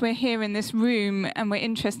that as we're here in this room and we're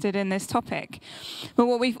interested in this topic. But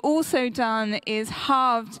what we've also done is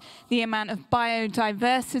halved the amount of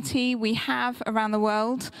biodiversity we have around the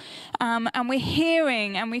world. And we're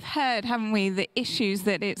hearing, and we've heard, haven't we, the issues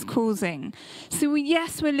that it's causing. So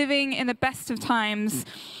yes, we're living in the best of times.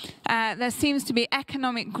 There seems to be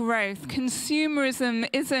economic growth. Consumerism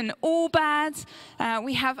isn't all bad.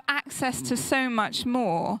 We have access to so much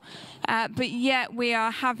more. But yet we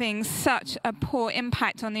are having such a poor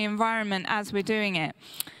impact on the environment as we're doing it.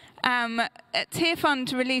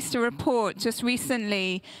 Tearfund released a report just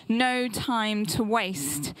recently, No Time to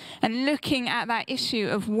Waste, and looking at that issue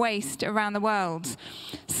of waste around the world.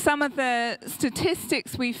 Some of the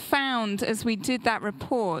statistics we found as we did that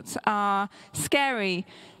report are scary.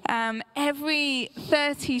 Every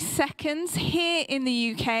 30 seconds here in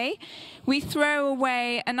the UK, we throw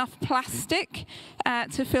away enough plastic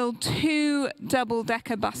to fill 2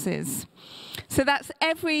 double-decker buses. So that's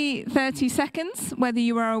every 30 seconds, whether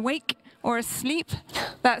you are awake or asleep,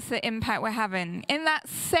 that's the impact we're having. In that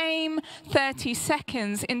same 30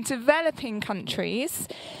 seconds, in developing countries,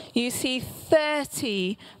 you see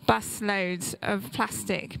 30 busloads of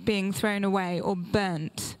plastic being thrown away or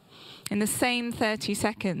burnt. In the same 30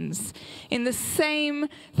 seconds. In the same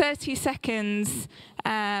 30 seconds,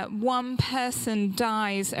 1 person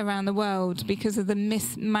dies around the world because of the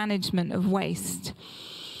mismanagement of waste.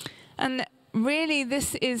 And really,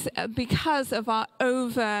 this is because of our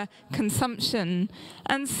overconsumption.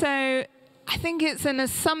 And so I think it's an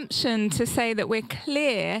assumption to say that we're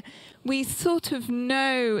clear. We sort of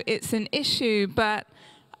know it's an issue, but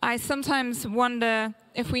I sometimes wonder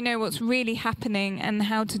if we know what's really happening and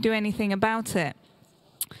how to do anything about it.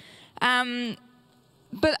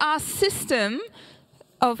 But our system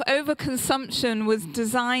of overconsumption was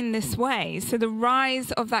designed this way. So the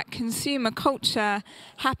rise of that consumer culture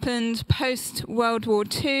happened post-World War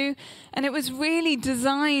II, and it was really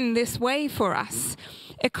designed this way for us.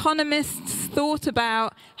 Economists thought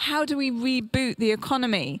about how do we reboot the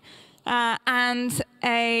economy? And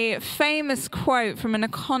a famous quote from an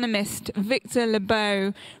economist, Victor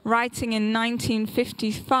Lebeau, writing in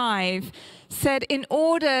 1955, said, in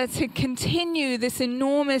order to continue this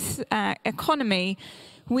enormous economy,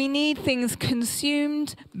 we need things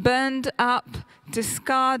consumed, burned up,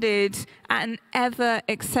 discarded at an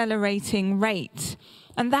ever-accelerating rate.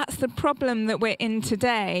 And that's the problem that we're in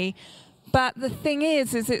today. But the thing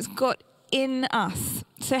is it's got in us.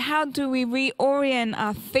 So how do we reorient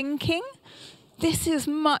our thinking? This is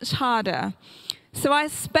much harder. So I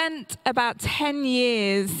spent about 10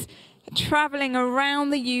 years traveling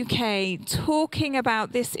around the UK talking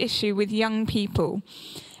about this issue with young people.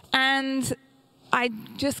 And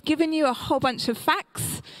I've just given you a whole bunch of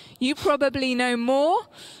facts. You probably know more.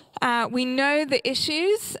 We know the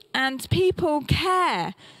issues, and people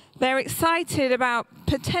care. They're excited about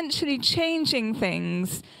potentially changing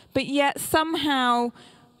things, but yet somehow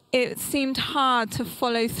it seemed hard to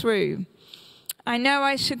follow through. I know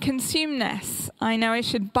I should consume less. I know I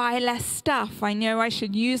should buy less stuff. I know I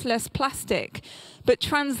should use less plastic. But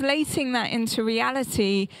translating that into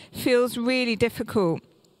reality feels really difficult.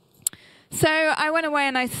 So I went away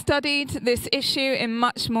and I studied this issue in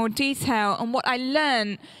much more detail, and what I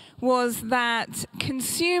learned was that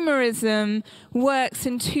consumerism works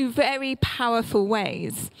in two very powerful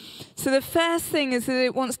ways. So the first thing is that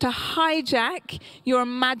it wants to hijack your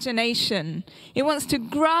imagination. It wants to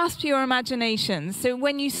grasp your imagination. So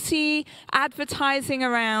when you see advertising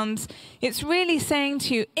around, it's really saying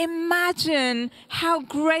to you, imagine how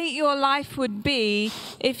great your life would be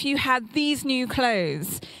if you had these new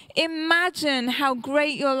clothes. Imagine how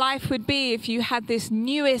great your life would be if you had this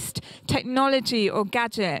newest technology or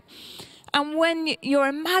gadget. And when your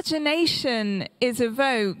imagination is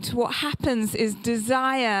evoked, what happens is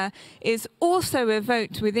desire is also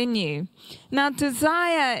evoked within you. Now,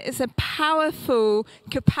 desire is a powerful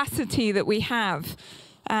capacity that we have.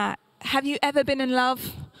 Have you ever been in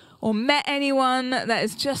love? Or met anyone that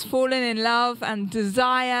has just fallen in love and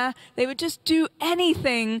desire? They would just do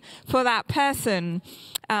anything for that person.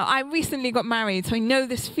 I recently got married, so I know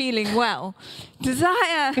this feeling well.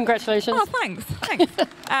 Desire... Congratulations. Oh, thanks.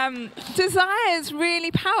 Desire is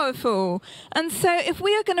really powerful. And so if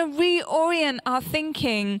we are going to reorient our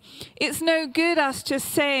thinking, it's no good us just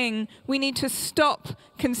saying we need to stop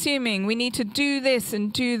consuming, we need to do this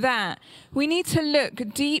and do that. We need to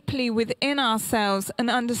look deeply within ourselves and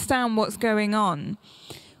understand what's going on.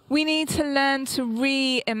 We need to learn to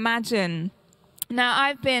reimagine. Now,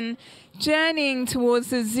 I've been journeying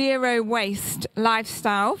towards a zero-waste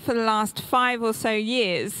lifestyle for the last 5 or so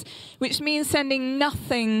years, which means sending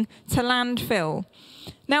nothing to landfill.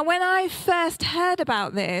 Now, when I first heard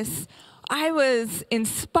about this, I was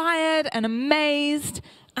inspired and amazed,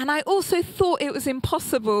 and I also thought it was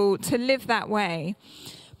impossible to live that way.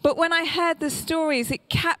 But when I heard the stories, it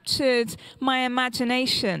captured my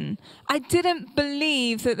imagination. I didn't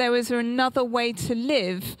believe that there was another way to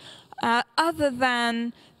live other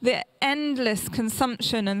than the endless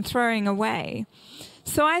consumption and throwing away.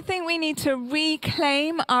 So I think we need to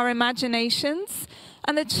reclaim our imaginations.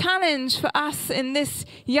 And the challenge for us in this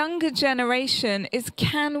younger generation is,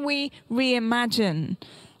 can we reimagine?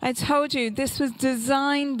 I told you this was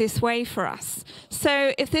designed this way for us.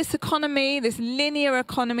 So if this economy, this linear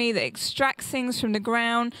economy that extracts things from the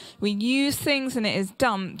ground, we use things and it is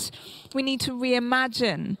dumped, we need to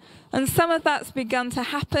reimagine. And some of that's begun to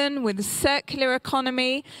happen with the circular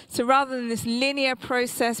economy. So rather than this linear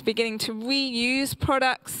process, beginning to reuse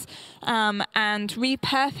products and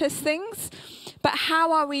repurpose things. But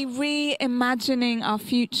how are we reimagining our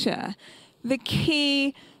future? The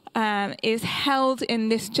key is held in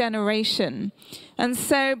this generation. And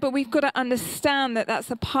so, but we've got to understand that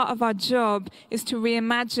that's a part of our job, is to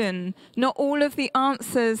reimagine. Not all of the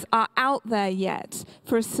answers are out there yet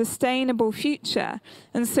for a sustainable future.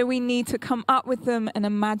 And so we need to come up with them and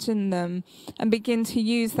imagine them and begin to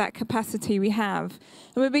use that capacity we have.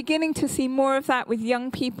 And we're beginning to see more of that with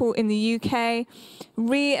young people in the UK,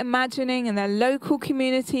 reimagining in their local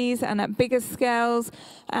communities and at bigger scales,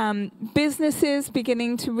 businesses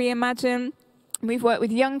beginning to reimagine. We've worked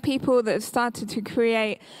with young people that have started to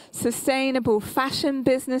create sustainable fashion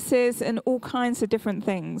businesses and all kinds of different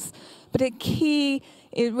things. But a key,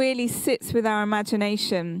 it really sits with our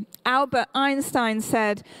imagination. Albert Einstein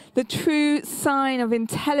said, "The true sign of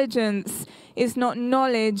intelligence is not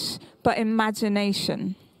knowledge, but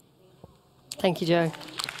imagination." Thank you, Jo.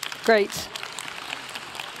 Great.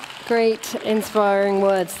 Great, inspiring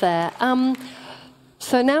words there.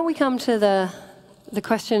 So now we come to the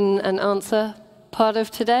question and answer part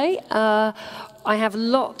of today. I have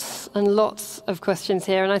lots and lots of questions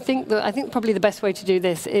here, and I think probably the best way to do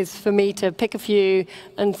this is for me to pick a few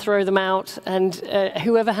and throw them out, and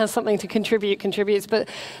whoever has something to contribute contributes. But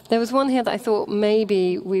there was one here that I thought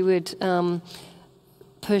maybe we would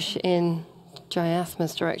push in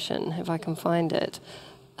Jayathma's direction, if I can find it.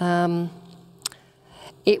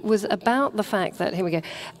 It was about the fact that, here we go,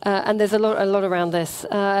 and there's a lot around this.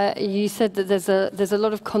 You said that there's a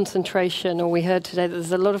lot of concentration, or we heard today that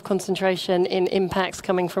there's a lot of concentration in impacts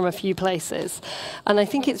coming from a few places. And I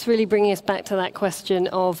think it's really bringing us back to that question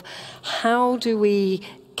of how do we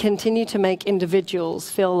continue to make individuals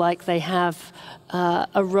feel like they have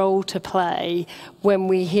a role to play when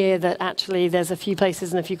we hear that actually there's a few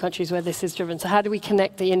places and a few countries where this is driven. So how do we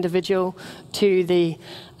connect the individual to the,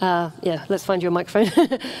 yeah, let's find you a microphone,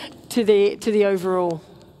 to the overall?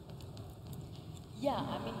 Yeah,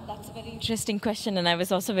 I mean, that's a very interesting question, and I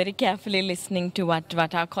was also very carefully listening to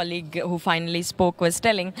what our colleague who finally spoke was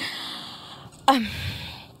telling.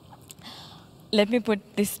 Let me put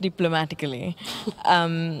this diplomatically.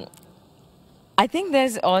 I think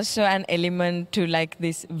there's also an element to like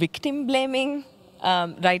this victim blaming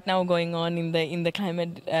right now going on in the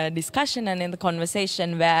climate discussion and in the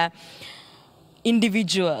conversation, where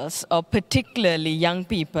individuals, or particularly young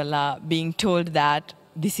people, are being told that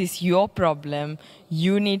this is your problem,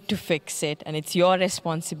 you need to fix it, and it's your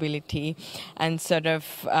responsibility, and sort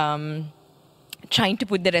of trying to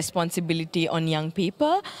put the responsibility on young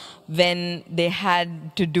people when they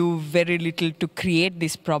had to do very little to create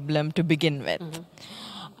this problem to begin with.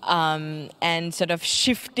 Mm-hmm. And sort of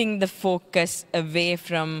shifting the focus away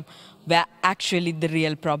from where actually the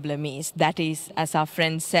real problem is. That is, as our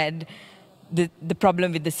friend said, the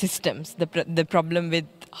problem with the systems, the problem with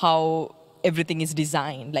how everything is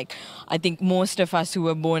designed. Like, I think most of us who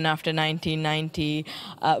were born after 1990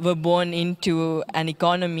 were born into an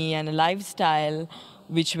economy and a lifestyle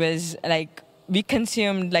which was like, we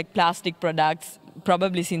consumed like plastic products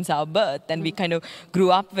probably since our birth, and we kind of grew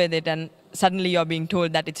up with it, and suddenly you're being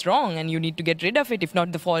told that it's wrong and you need to get rid of it, if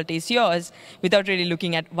not the fault is yours, without really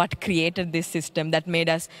looking at what created this system that made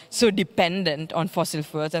us so dependent on fossil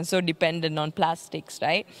fuels and so dependent on plastics,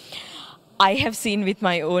 right? I have seen with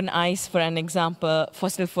my own eyes, for an example,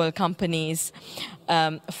 fossil fuel companies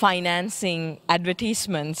financing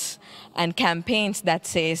advertisements and campaigns that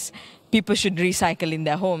says people should recycle in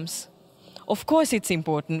their homes. Of course it's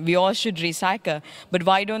important, we all should recycle, but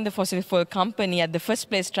why don't the fossil fuel company at the first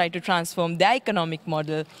place try to transform their economic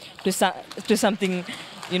model to something,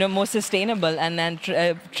 you know, more sustainable and then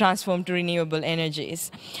transform to renewable energies?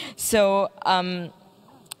 So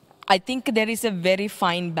I think there is a very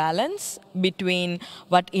fine balance between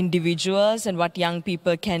what individuals and what young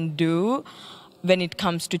people can do when it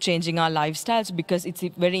comes to changing our lifestyles, because it's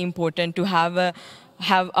very important to have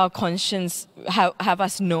our conscience, have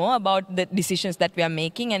us know about the decisions that we are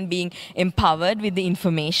making and being empowered with the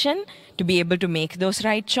information to be able to make those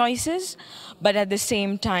right choices, but at the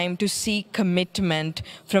same time to seek commitment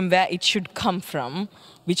from where it should come from,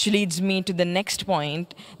 which leads me to the next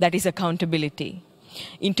point, that is accountability.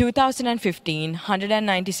 In 2015,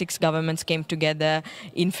 196 governments came together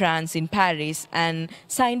in France, in Paris, and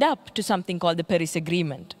signed up to something called the Paris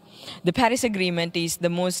Agreement. The Paris Agreement is the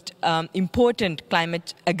most important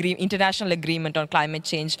international agreement on climate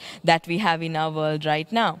change that we have in our world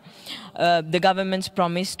right now. The governments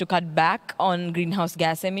promised to cut back on greenhouse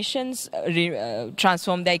gas emissions,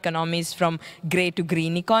 transform their economies from grey to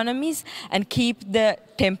green economies, and keep the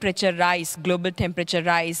temperature rise, global temperature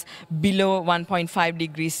rise, below 1.5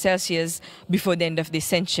 degrees Celsius before the end of this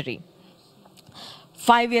century.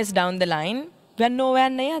 5 years down the line, we're nowhere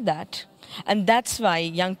near that. And that's why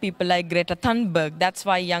young people like Greta Thunberg, that's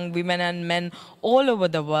why young women and men all over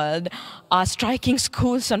the world are striking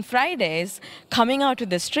schools on Fridays, coming out to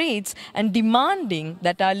the streets and demanding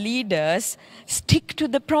that our leaders stick to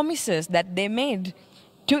the promises that they made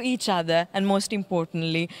to each other, and most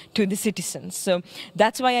importantly, to the citizens. So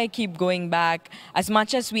that's why I keep going back. As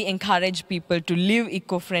much as we encourage people to live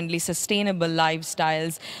eco-friendly, sustainable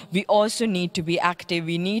lifestyles, we also need to be active.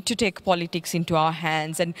 We need to take politics into our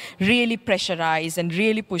hands and really pressurize and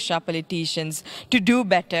really push our politicians to do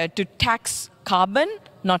better, to tax carbon,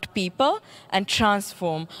 not people, and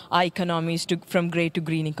transform our economies from grey to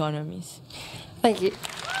green economies. Thank you.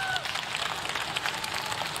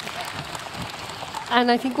 And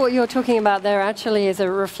I think what you're talking about there actually is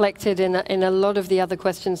reflected in a lot of the other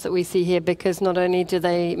questions that we see here, because not only do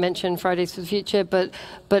they mention Fridays for the Future, but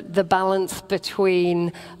the balance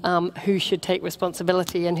between who should take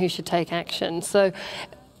responsibility and who should take action. So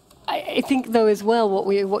I think, though, as well,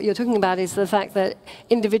 what you're talking about is the fact that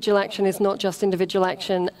individual action is not just individual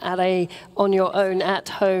action at on your own, at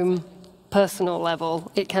home, personal level.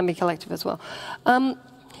 It can be collective as well.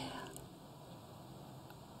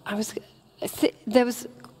 There was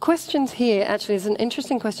questions here. Actually, there's an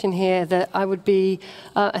interesting question here that I think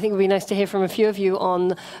it would be nice to hear from a few of you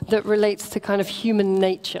on, that relates to kind of human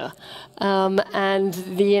nature and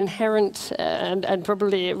the inherent, and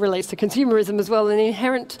probably it relates to consumerism as well, an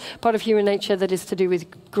inherent part of human nature that is to do with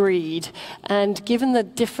greed. And given the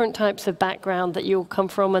different types of background that you come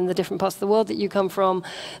from and the different parts of the world that you come from,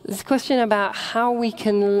 this question about how we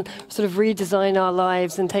can sort of redesign our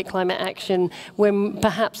lives and take climate action when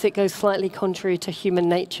perhaps it goes slightly contrary to human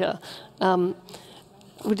nature. Who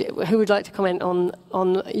would like to comment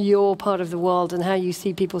on your part of the world and how you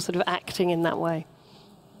see people sort of acting in that way?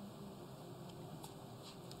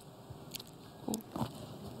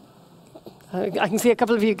 I can see a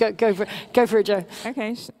couple of you. Go for it, Joe.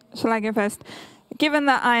 Okay, shall I go first? Given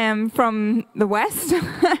that I am from the West,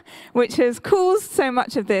 which has caused so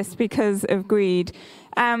much of this because of greed,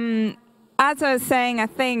 as I was saying, I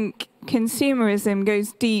think consumerism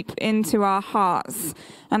goes deep into our hearts.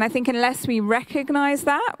 And I think unless we recognize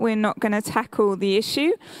that, we're not going to tackle the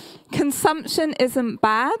issue. Consumption isn't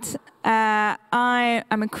bad. I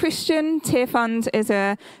am a Christian. Tearfund is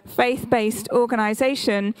a faith-based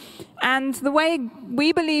organization. And the way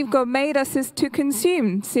we believe God made us is to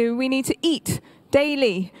consume. So we need to eat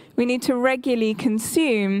daily. We need to regularly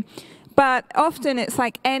consume. But often it's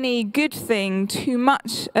like any good thing, too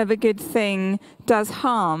much of a good thing does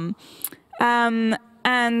harm.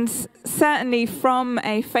 And certainly from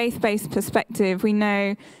a faith-based perspective, we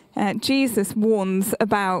know Jesus warns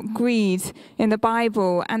about greed in the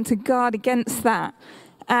Bible and to guard against that.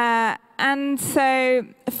 And so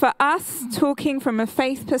for us, talking from a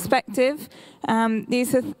faith perspective,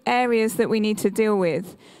 these are areas that we need to deal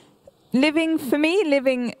with. For me,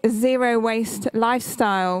 living a zero-waste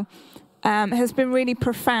lifestyle has been really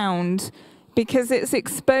profound, because it's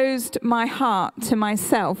exposed my heart to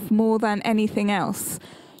myself more than anything else.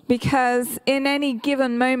 Because in any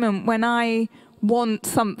given moment when I want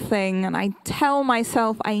something and I tell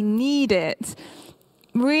myself I need it,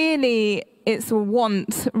 really it's a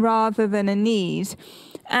want rather than a need.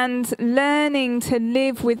 And learning to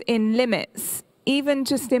live within limits, even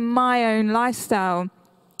just in my own lifestyle,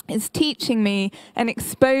 is teaching me and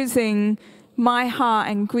exposing my heart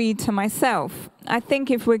and greed to myself. I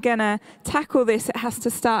think if we're going to tackle this, it has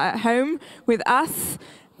to start at home with us.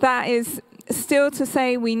 That is still to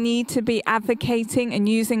say we need to be advocating and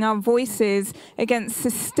using our voices against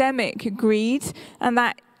systemic greed, and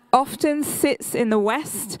that often sits in the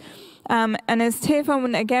West. And as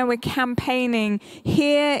Tearfund, again, we're campaigning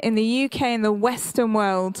here in the UK and the Western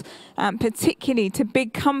world, particularly to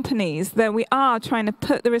big companies, that we are trying to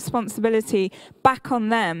put the responsibility back on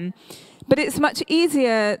them. But it's much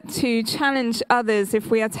easier to challenge others if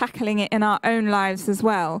we are tackling it in our own lives as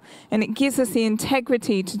well. And it gives us the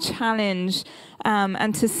integrity to challenge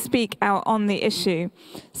and to speak out on the issue.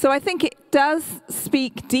 So I think it does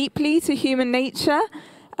speak deeply to human nature.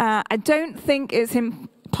 I don't think it's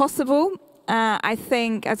impossible. I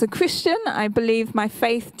think as a Christian, I believe my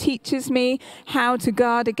faith teaches me how to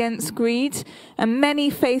guard against greed. And many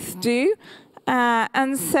faiths do.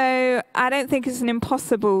 And so I don't think it's an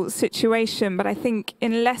impossible situation, but I think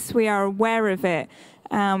unless we are aware of it,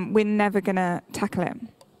 we're never going to tackle it.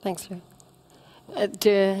 Thanks,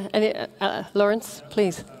 Joe. Lawrence,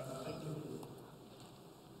 please.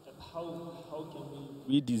 How can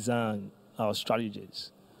we redesign our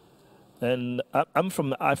strategies? And I'm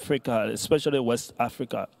from Africa, especially West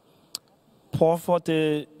Africa.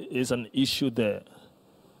 Poverty is an issue there.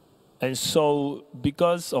 And so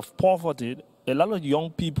because of poverty, a lot of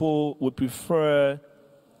young people would prefer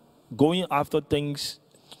going after things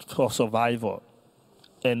for survival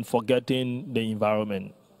and forgetting the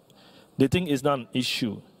environment. They think it's not an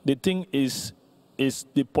issue. They think it's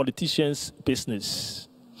the politicians' business.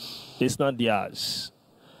 It's not theirs.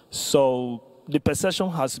 So the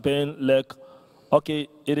perception has been like, okay,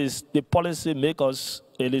 it is the policy makers,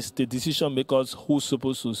 it is the decision makers who's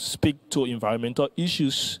supposed to speak to environmental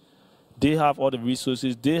issues. They have all the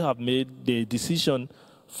resources. They have made the decision.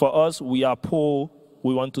 For us, we are poor.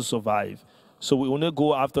 We want to survive. So we only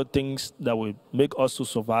go after things that will make us to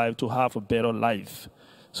survive, to have a better life.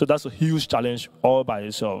 So that's a huge challenge all by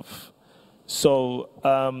itself. So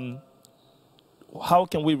how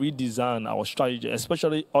can we redesign our strategy,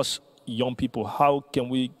 especially us young people? How can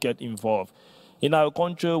we get involved? In our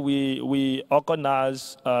country, we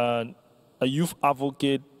organize a youth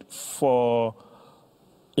advocate for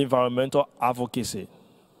environmental advocacy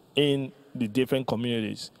in the different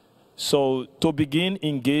communities. So to begin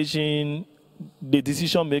engaging the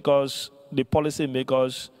decision makers, the policy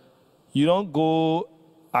makers, you don't go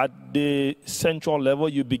at the central level,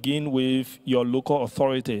 you begin with your local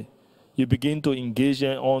authority. You begin to engage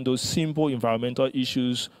on those simple environmental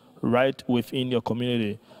issues right within your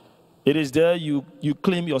community. It is there you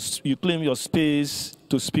claim your space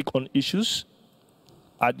to speak on issues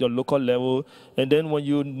at your local level, and then when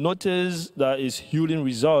you notice that it's yielding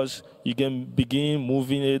results, you can begin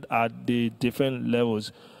moving it at the different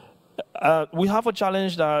levels. We have a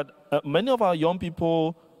challenge that many of our young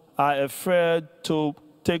people are afraid to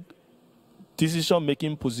take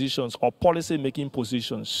decision-making positions or policy-making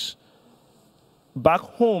positions. Back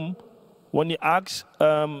home, when you ask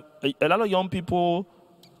a lot of young people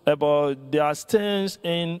about their stance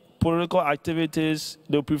in political activities,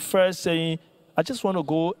 they prefer saying, I just want to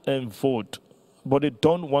go and vote, but they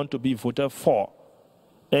don't want to be voted for.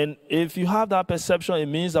 And if you have that perception, it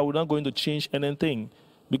means that we're not going to change anything.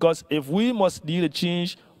 Because if we must lead a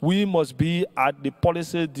change, we must be at the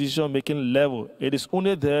policy decision-making level. It is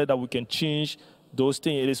only there that we can change those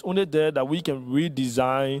things. It is only there that we can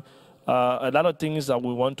redesign a lot of things that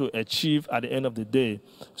we want to achieve at the end of the day.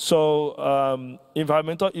 So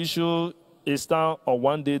environmental issue is not a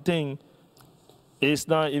one-day thing. It's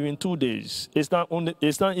not even 2 days. It's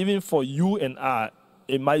not even for you and I.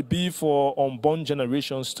 It might be for unborn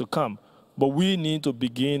generations to come. But we need to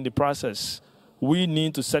begin the process. We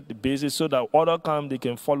need to set the basis so that others come, they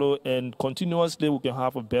can follow, and continuously we can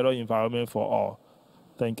have a better environment for all.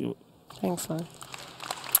 Thank you. Thanks, Lon.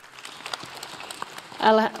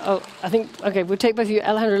 I think, okay, we'll take both of you.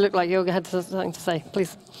 Alejandra, looked like you had something to say.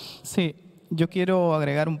 Please. Sí, yo quiero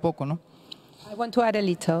agregar un poco, ¿no? I want to add a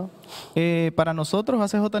little. Para nosotros,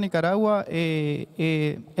 ACJ Nicaragua,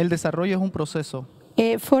 el desarrollo es un proceso.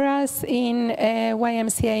 For us in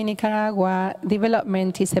YMCA Nicaragua,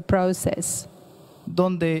 development is a process.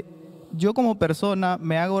 Donde yo como persona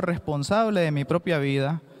me hago responsable de mi propia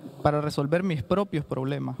vida para resolver mis propios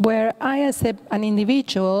problemas. Where I as an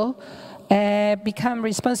individual become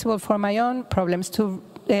responsible for my own problems to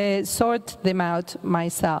sort them out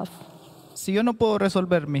myself. Si yo no puedo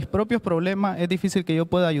resolver mis propios problemas, es difícil que yo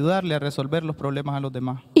pueda ayudarle a resolver los problemas a los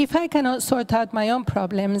demás. If I cannot sort out my own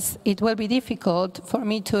problems, it will be difficult for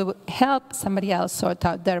me to help somebody else sort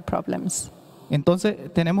out their problems.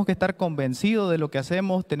 Entonces tenemos que estar convencidos de lo que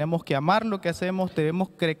hacemos, tenemos que amar lo que hacemos, tenemos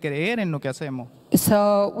que creer en lo que hacemos.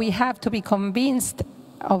 So we have to be convinced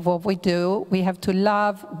of what we do, we have to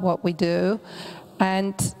love what we do,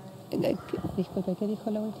 and disculpe, ¿qué dijo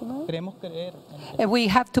la última? Queremos creer. We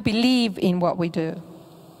have to believe in what we do.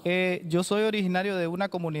 Yo soy originario de una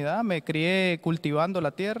comunidad, me crié cultivando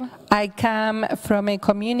la tierra. I come from a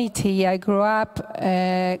community, I grew up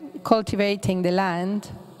cultivating the land.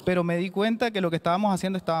 Pero me di cuenta que lo que estábamos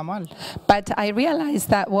haciendo estaba mal. But I realized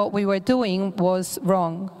that what we were doing was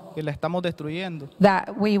wrong. Que la estamos destruyendo.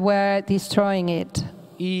 That we were destroying it.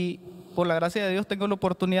 Y por la gracia de Dios tengo la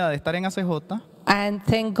oportunidad de estar en ACJ. And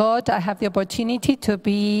thank God I have the opportunity to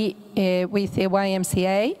be with the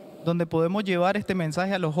YMCA. Donde podemos llevar este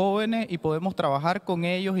mensaje a los jóvenes y podemos trabajar con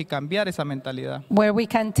ellos y cambiar esa mentalidad. Where we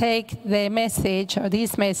can take the message or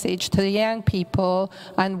this message to the young people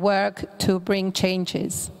and work to bring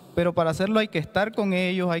changes. Pero para hacerlo hay que estar con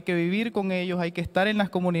ellos, hay que vivir con ellos, hay que estar en las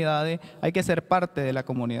comunidades, hay que ser parte de la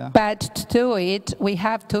comunidad. But to do it, we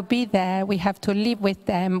have to be there, we have to live with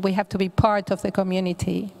them, we have to be part of the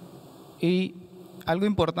community. Y algo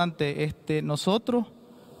importante, nosotros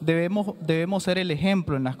debemos ser el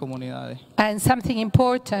ejemplo en las comunidades. And something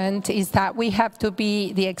important is that we have to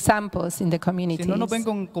be the examples in the communities. Si no nos ven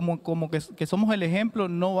como que somos el ejemplo,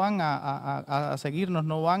 no van a seguirnos,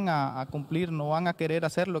 no van a cumplir, no van a querer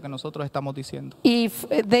hacer lo que nosotros estamos diciendo. If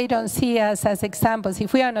they don't see us as examples,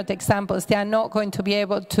 if we are not examples, they are not going to be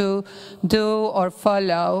able to do or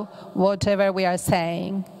follow whatever we are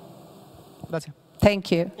saying. Gracias.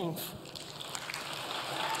 Thank you.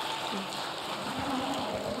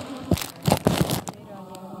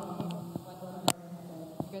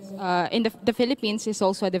 In the Philippines is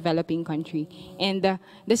also a developing country, and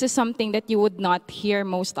this is something that you would not hear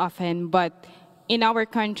most often. But in our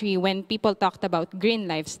country, when people talked about green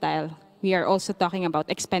lifestyle, we are also talking about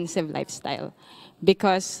expensive lifestyle.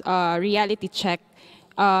 Because reality check,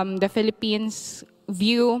 the Philippines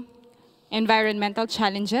view environmental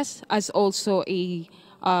challenges as also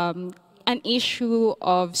an issue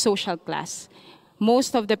of social class.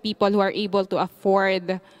 Most of the people who are able to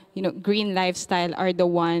afford, green lifestyle are the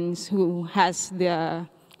ones who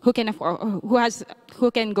can afford,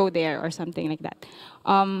 who can go there or something like that.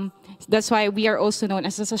 That's why we are also known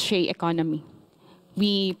as a sachet economy.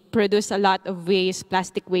 We produce a lot of waste,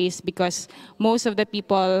 plastic waste, because most of the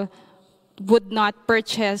people would not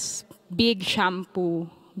purchase big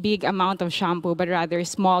amount of shampoo, but rather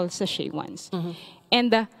small sachet ones. Mm-hmm.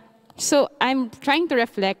 And so I'm trying to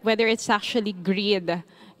reflect whether it's actually greed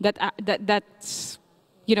that's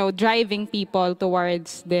driving people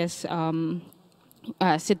towards this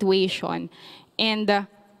situation. And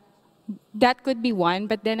that could be one,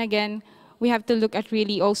 but then again, we have to look at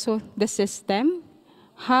really also the system.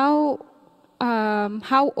 How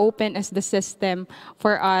open is the system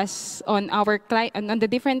for us on on the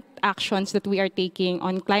different actions that we are taking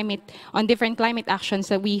on different climate actions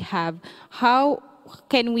that we have? How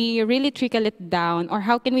can we really trickle it down, or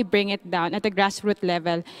how can we bring it down at a grassroots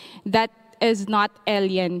level that is not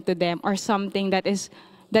alien to them, or something that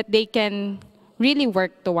they can really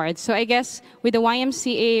work towards? So I guess with the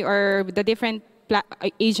YMCA or the different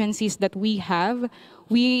agencies that we have,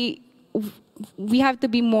 we have to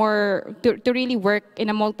be more to really work in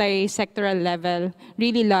a multi-sectoral level,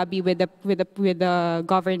 really lobby with the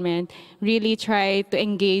government, really try to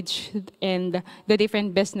engage in the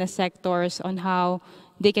different business sectors on how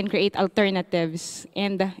they can create alternatives.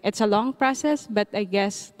 And it's a long process, but I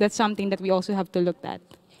guess that's something that we also have to look at.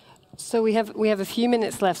 So we have a few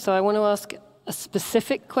minutes left, so I want to ask a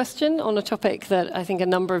specific question on a topic that I think a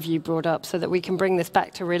number of you brought up, so that we can bring this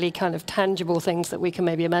back to really kind of tangible things that we can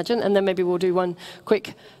maybe imagine, and then maybe we'll do one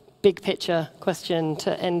quick big picture question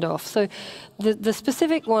to end off. So the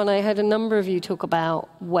specific one, I had a number of you talk about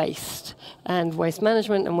waste and waste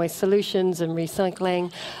management and waste solutions and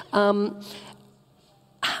recycling.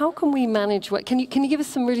 How can we manage waste? Can you give us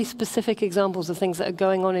some really specific examples of things that are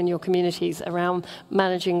going on in your communities around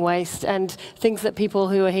managing waste, and things that people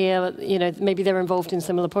who are here, maybe they're involved in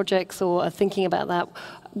similar projects or are thinking about that?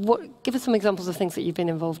 Give us some examples of things that you've been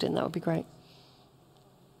involved in. That would be great.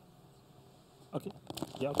 Okay.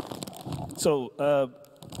 Yeah. So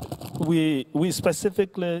we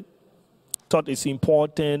specifically thought it's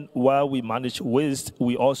important, while we manage waste,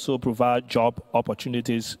 we also provide job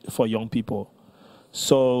opportunities for young people.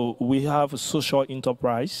 So we have a social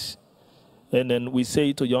enterprise, and then we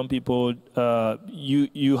say to young people,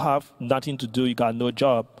 you have nothing to do, you got no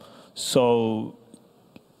job. So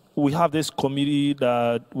we have this committee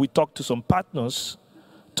that we talk to some partners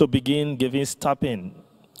to begin giving stipend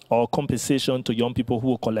or compensation to young people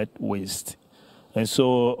who collect waste. And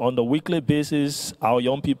so on a weekly basis, our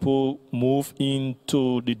young people move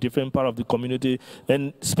into the different part of the community.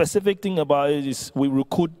 And specific thing about it is we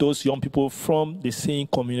recruit those young people from the same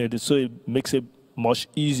community, so it makes it much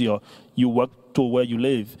easier. You work to where you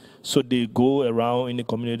live. So they go around in the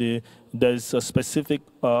community. There's a specific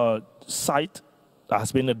site that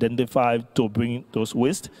has been identified to bring those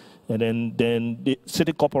waste, and then the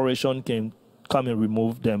city corporation can come and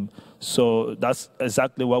remove them. So that's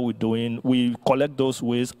exactly what we're doing. We collect those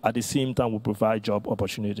waste, at the same time we provide job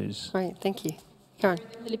opportunities. Right, thank you. Karen.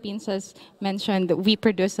 The Philippines has mentioned that we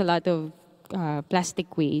produce a lot of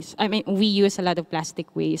plastic waste. I mean, we use a lot of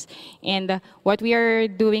plastic waste. And what we are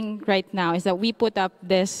doing right now is that we put up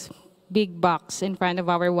this big box in front of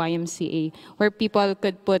our YMCA where people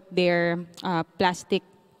could put their plastic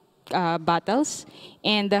bottles,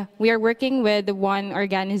 and we are working with one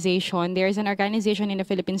organization. There's an organization in the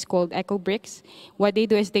Philippines called Eco Bricks. What they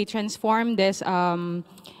do is they transform this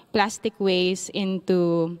plastic waste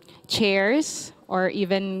into chairs, or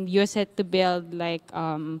even use it to build like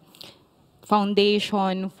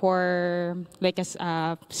foundation for like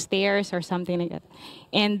stairs or something like that.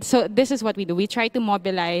 And so this is what we do. We try to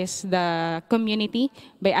mobilize the community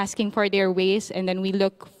by asking for their waste, and then we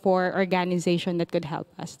look for organization that could help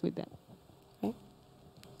us with that. Okay.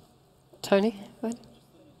 Tony, go ahead.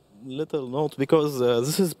 Little note, because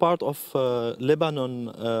this is part of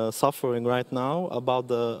Lebanon suffering right now about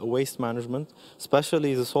the waste management,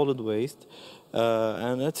 especially the solid waste.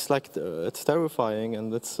 And it's like it's terrifying,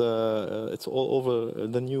 and it's all over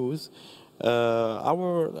the news.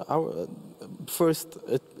 Our first,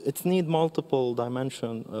 it need multiple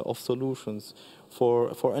dimension of solutions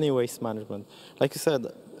for any waste management. Like you said,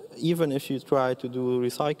 even if you try to do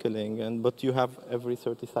recycling, but you have every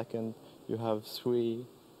 30 seconds you have three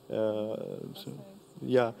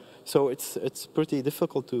Yeah, so it's pretty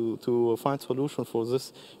difficult to find solution for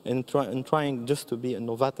this in trying just to be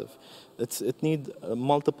innovative. It needs a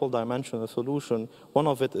multiple dimensional solution. One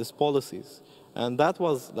of it is policies, and that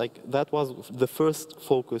was the first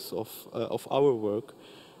focus of our work.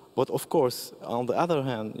 But of course, on the other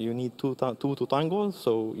hand, you need two to tango,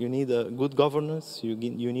 so you need a good governance, you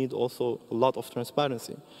need also a lot of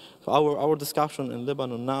transparency. So our discussion in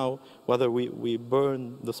Lebanon now, whether we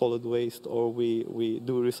burn the solid waste or we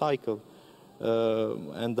do recycle,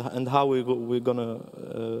 and how we're gonna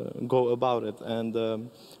go about it. And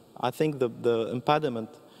I think the impediment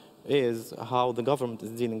is how the government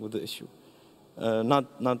is dealing with the issue.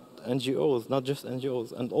 Not NGOs, not just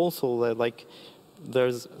NGOs, and also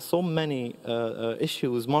there's so many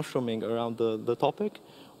issues mushrooming around the topic.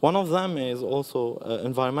 One of them is also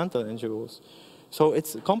environmental NGOs. So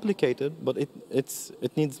it's complicated, but it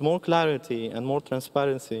needs more clarity and more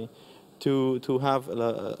transparency to have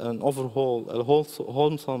an overhaul, a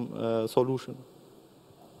wholesome solution.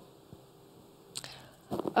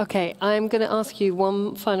 Okay, I'm going to ask you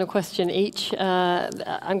one final question each.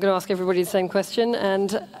 I'm going to ask everybody the same question,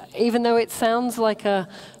 and even though it sounds like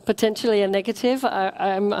potentially a negative,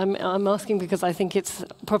 I'm asking because I think it's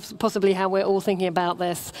possibly how we're all thinking about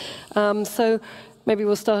this. So maybe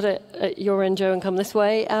we'll start at your end, Joe, and come this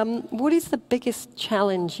way. What is the biggest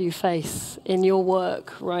challenge you face in your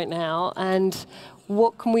work right now, and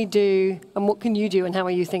what can we do, and what can you do, and how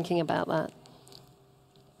are you thinking about that?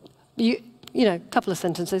 You know, a couple of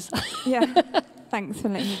sentences. Yeah, thanks for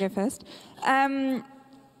letting me go first.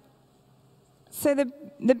 So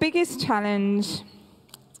the biggest challenge,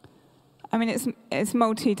 I mean, it's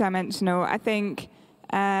multi-dimensional. I think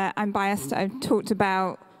I'm biased. I've talked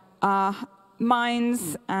about our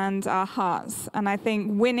minds and our hearts, and I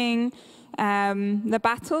think winning the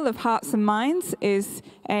battle of hearts and minds is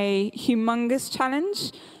a humongous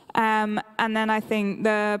challenge. And then I think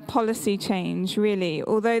the policy change, really,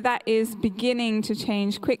 although that is beginning to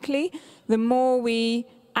change quickly, the more we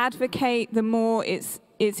advocate, the more it's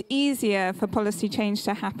easier for policy change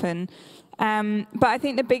to happen. But I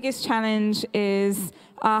think the biggest challenge is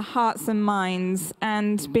our hearts and minds,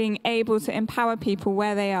 and being able to empower people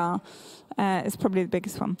where they are is probably the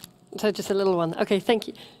biggest one. So just a little one. Okay, thank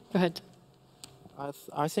you. Go ahead.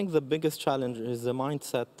 I think the biggest challenge is the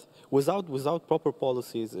mindset. Without proper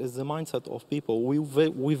policies, is the mindset of people.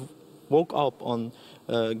 We've woke up on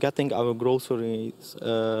getting our groceries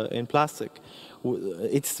in plastic.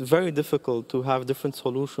 It's very difficult to have different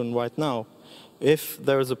solutions right now. If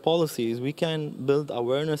there's a policies, we can build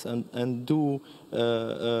awareness and do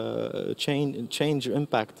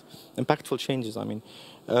impactful changes. I mean,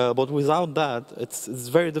 but without that, it's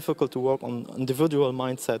very difficult to work on individual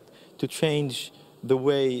mindset to change the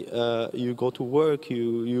way you go to work,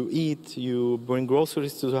 you eat, you bring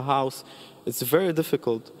groceries to the house. It's very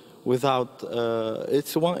difficult without,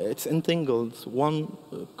 it's entangled, one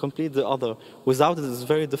complete the other. Without it, it's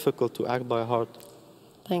very difficult to act by heart.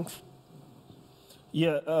 Thanks.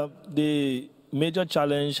 Yeah, the major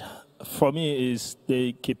challenge for me is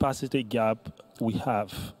the capacity gap we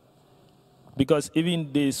have. Because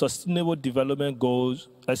even the Sustainable Development Goals,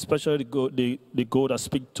 especially the goal that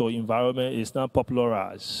speak to environment, is not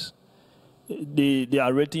popularized. They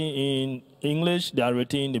are written in English, they are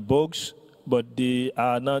written in the books, but they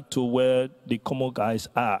are not to where the common guys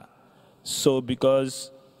are. So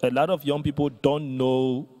because a lot of young people don't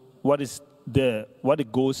know what is there, what the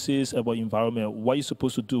goal says about environment, what you're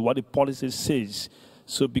supposed to do, what the policy says.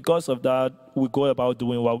 So because of that, we go about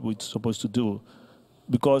doing what we're supposed to do.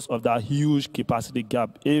 Because of that huge capacity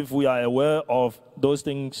gap. If we are aware of those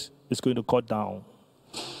things, it's going to cut down.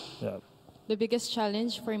 Yeah. The biggest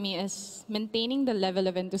challenge for me is maintaining the level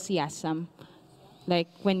of enthusiasm, like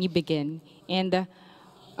when you begin. And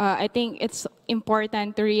I think it's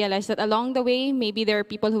important to realize that along the way, maybe there are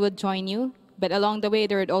people who will join you, but along the way,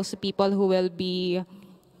 there are also people who will be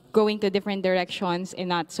going to different directions and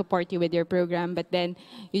not support you with your program. But then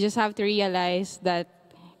you just have to realize that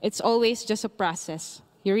it's always just a process.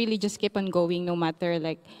 You really just keep on going no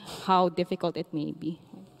matter how difficult it may be.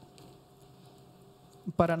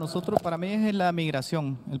 Para mí es la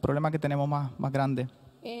migración, el problema que tenemos más grande.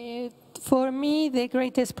 For me, the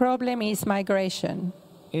greatest problem is migration.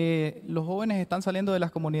 Los jóvenes están saliendo de las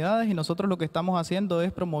comunidades y nosotros lo que estamos haciendo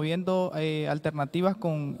es promoviendo alternativas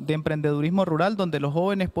de emprendedurismo rural donde los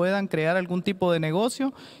jóvenes puedan crear algún tipo de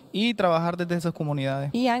negocio y trabajar desde esas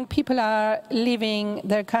comunidades. Young people are leaving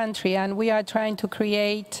their country, and we are trying to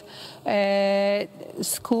create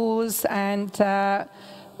schools and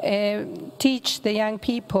teach the young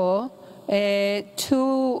people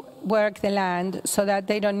to work the land so that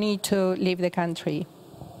they don't need to leave the country?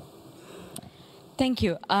 Thank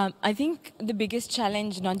you. I think the biggest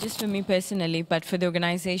challenge, not just for me personally, but for the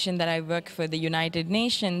organization that I work for, the United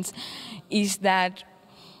Nations, is that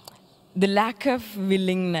the lack of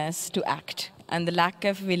willingness to act and the lack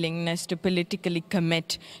of willingness to politically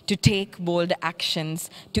commit, to take bold actions,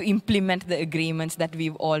 to implement the agreements that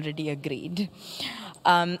we've already agreed.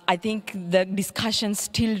 I think the discussion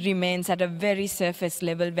still remains at a very surface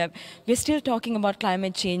level where we're still talking about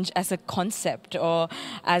climate change as a concept or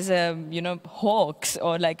as a hoax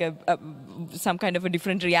or like some kind of a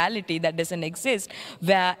different reality that doesn't exist,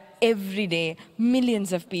 where every day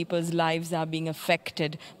millions of people's lives are being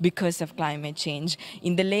affected because of climate change.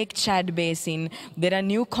 In the Lake Chad Basin, there are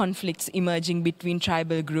new conflicts emerging between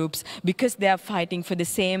tribal groups because they are fighting for the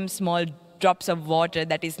same small drops of water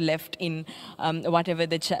that is left in whatever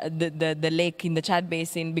the lake in the Chad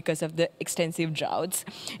Basin because of the extensive droughts.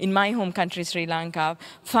 In my home country, Sri Lanka,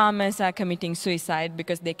 farmers are committing suicide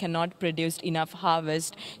because they cannot produce enough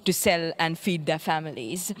harvest to sell and feed their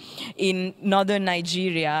families. In northern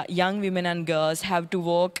Nigeria, young women and girls have to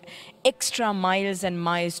walk extra miles and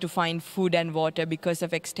miles to find food and water because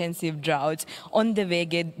of extensive droughts. On the way,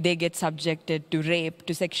 they get subjected to rape,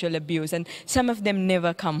 to sexual abuse, and some of them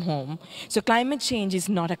never come home. So climate change is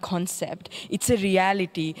not a concept. It's a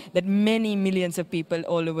reality that many millions of people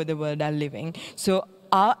all over the world are living. So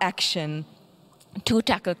our action to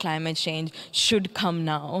tackle climate change should come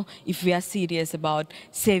now if we are serious about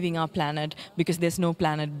saving our planet, because there's no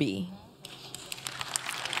planet B.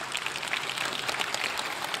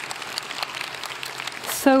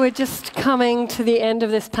 So we're just coming to the end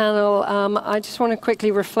of this panel. I just want to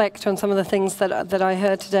quickly reflect on some of the things that I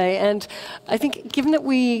heard today. And I think given that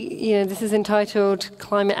this is entitled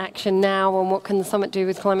Climate Action Now, and what can the summit do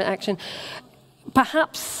with climate action,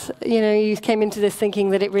 perhaps you came into this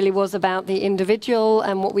thinking that it really was about the individual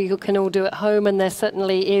and what we can all do at home, and there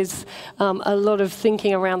certainly is a lot of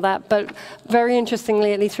thinking around that. But very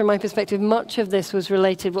interestingly, at least from my perspective, much of this was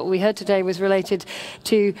related, what we heard today was related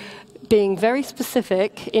to being very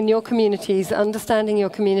specific in your communities, understanding your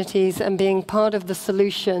communities and being part of the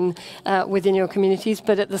solution within your communities,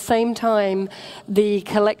 but at the same time, the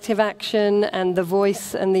collective action and the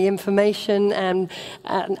voice and the information and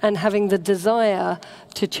having the desire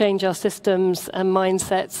to change our systems and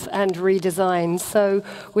mindsets and redesign. So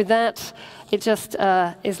with that, it just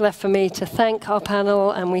is left for me to thank our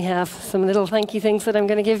panel, and we have some little thank you things that I'm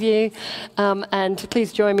going to give you. And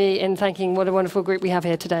please join me in thanking what a wonderful group we have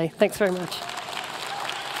here today. Thanks very much.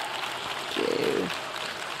 Thank you.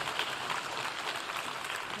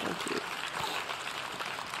 Thank you.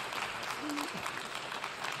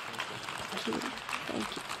 Thank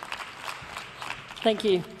you. Thank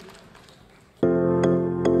you.